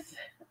earth,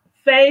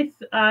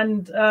 faith,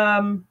 and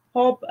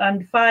hope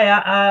and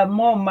fire are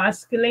more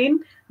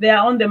masculine. They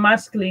are on the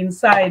masculine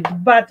side.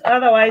 But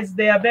otherwise,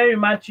 they are very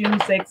much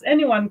unisex.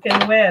 Anyone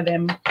can wear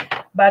them.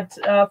 But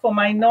for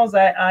my nose,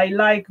 I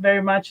like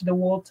very much the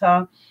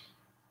water,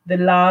 the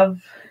love,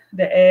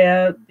 the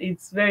air.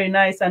 It's very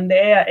nice. And the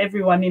air,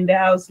 everyone in the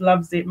house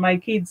loves it. My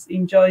kids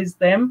enjoys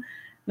them.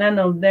 None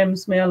of them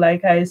smell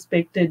like I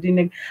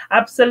expected.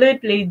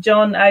 Absolutely,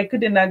 John, I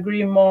couldn't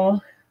agree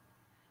more.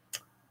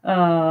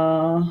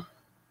 I'm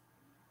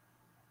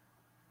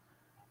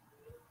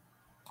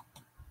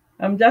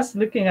just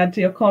looking at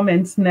your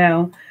comments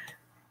now.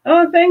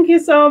 Oh, thank you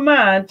so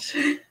much.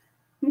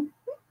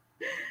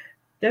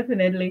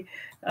 Definitely.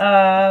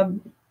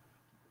 Thank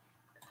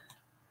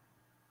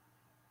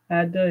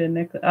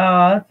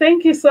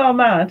you so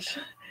much.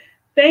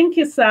 Thank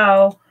you,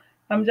 Sal.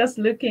 I'm just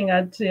looking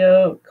at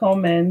your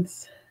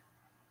comments.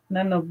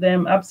 None of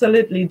them.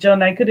 Absolutely,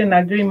 John. I couldn't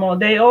agree more.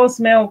 They all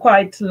smell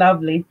quite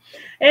lovely.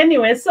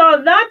 Anyway,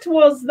 so that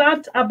was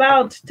that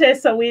about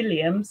Tessa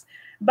Williams.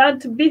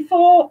 But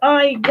before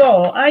I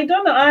go, I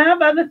don't know. I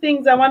have other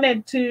things I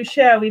wanted to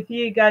share with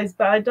you guys,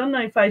 but I don't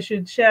know if I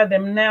should share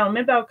them now.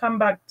 Maybe I'll come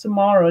back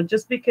tomorrow,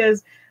 just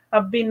because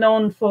I've been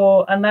on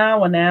for an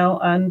hour now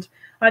and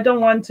I don't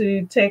want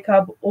to take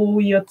up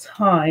all your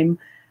time.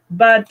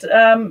 But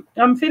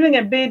I'm feeling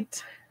a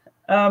bit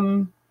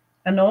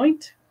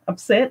annoyed,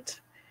 upset.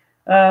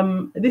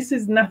 This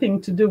is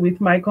nothing to do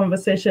with my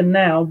conversation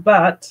now,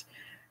 but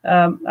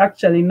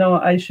actually, no,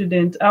 I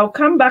shouldn't. I'll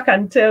come back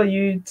and tell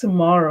you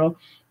tomorrow.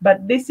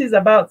 But this is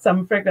about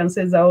some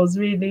fragrances I was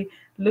really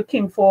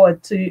looking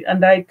forward to,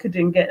 and I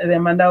couldn't get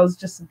them, and I was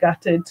just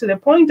gutted to the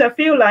point I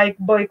feel like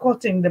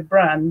boycotting the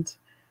brand.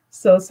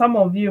 So some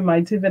of you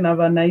might even have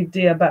an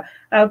idea, but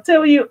I'll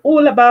tell you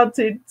all about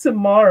it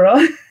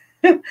tomorrow.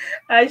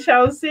 I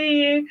shall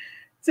see you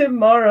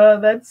tomorrow.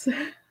 That's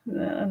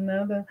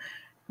another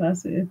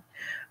classic.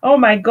 Oh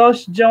my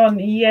gosh, John,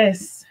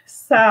 yes.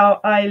 Sal,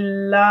 I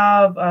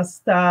love a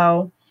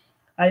style.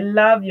 I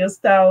love your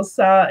style,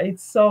 Sal.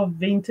 It's so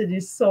vintage,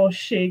 it's so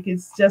chic,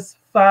 it's just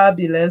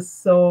fabulous.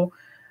 So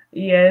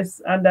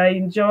yes, and I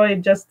enjoy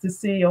just to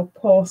see your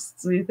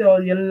posts with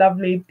all your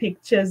lovely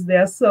pictures. They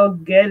are so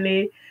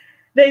girly.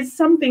 There's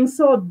something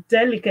so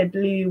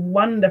delicately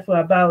wonderful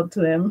about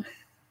them.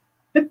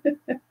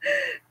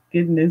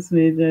 Goodness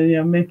me,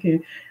 you're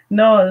making,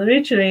 no,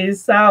 literally,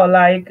 Sal,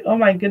 like, oh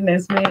my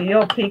goodness me,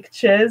 your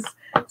pictures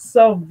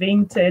so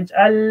vintage.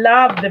 I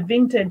love the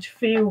vintage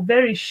feel,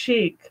 very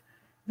chic,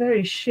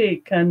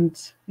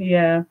 and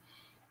yeah.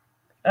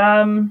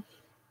 I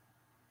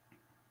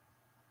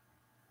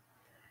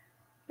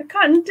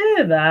can't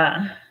do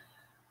that.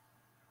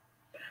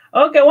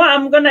 Okay, what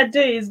I'm gonna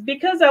do is,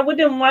 because I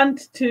wouldn't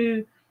want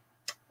to,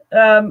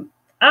 I'm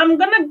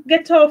gonna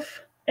get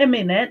off a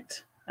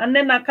minute and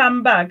then I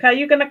come back. Are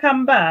you gonna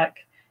come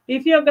back?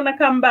 If you're gonna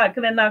come back,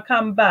 then I'll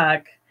come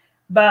back.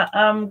 But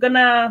I'm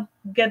gonna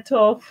get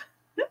off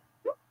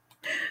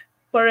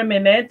for a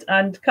minute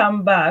and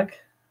come back.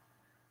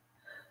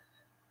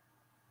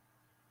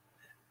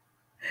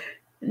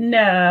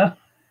 No,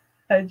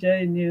 I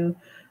join you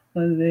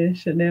on the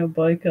Chanel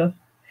boycott.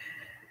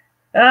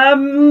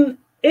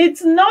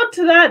 It's not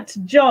that,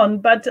 John,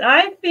 but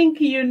I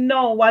think you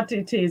know what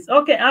it is.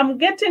 Okay, I'm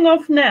getting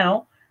off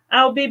now.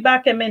 I'll be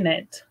back a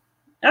minute.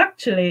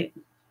 Actually,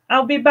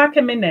 I'll be back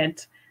a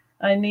minute.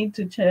 I need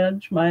to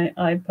charge my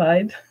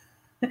iPad.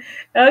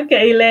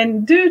 Okay,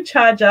 Elaine, do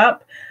charge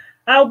up.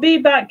 I'll be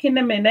back in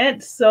a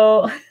minute.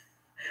 So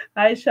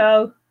I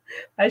shall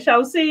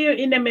see you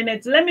in a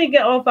minute. Let me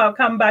get off. I'll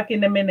come back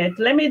in a minute.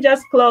 Let me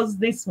just close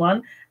this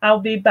one. I'll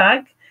be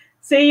back.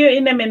 See you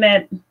in a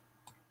minute.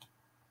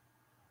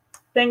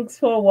 Thanks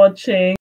for watching.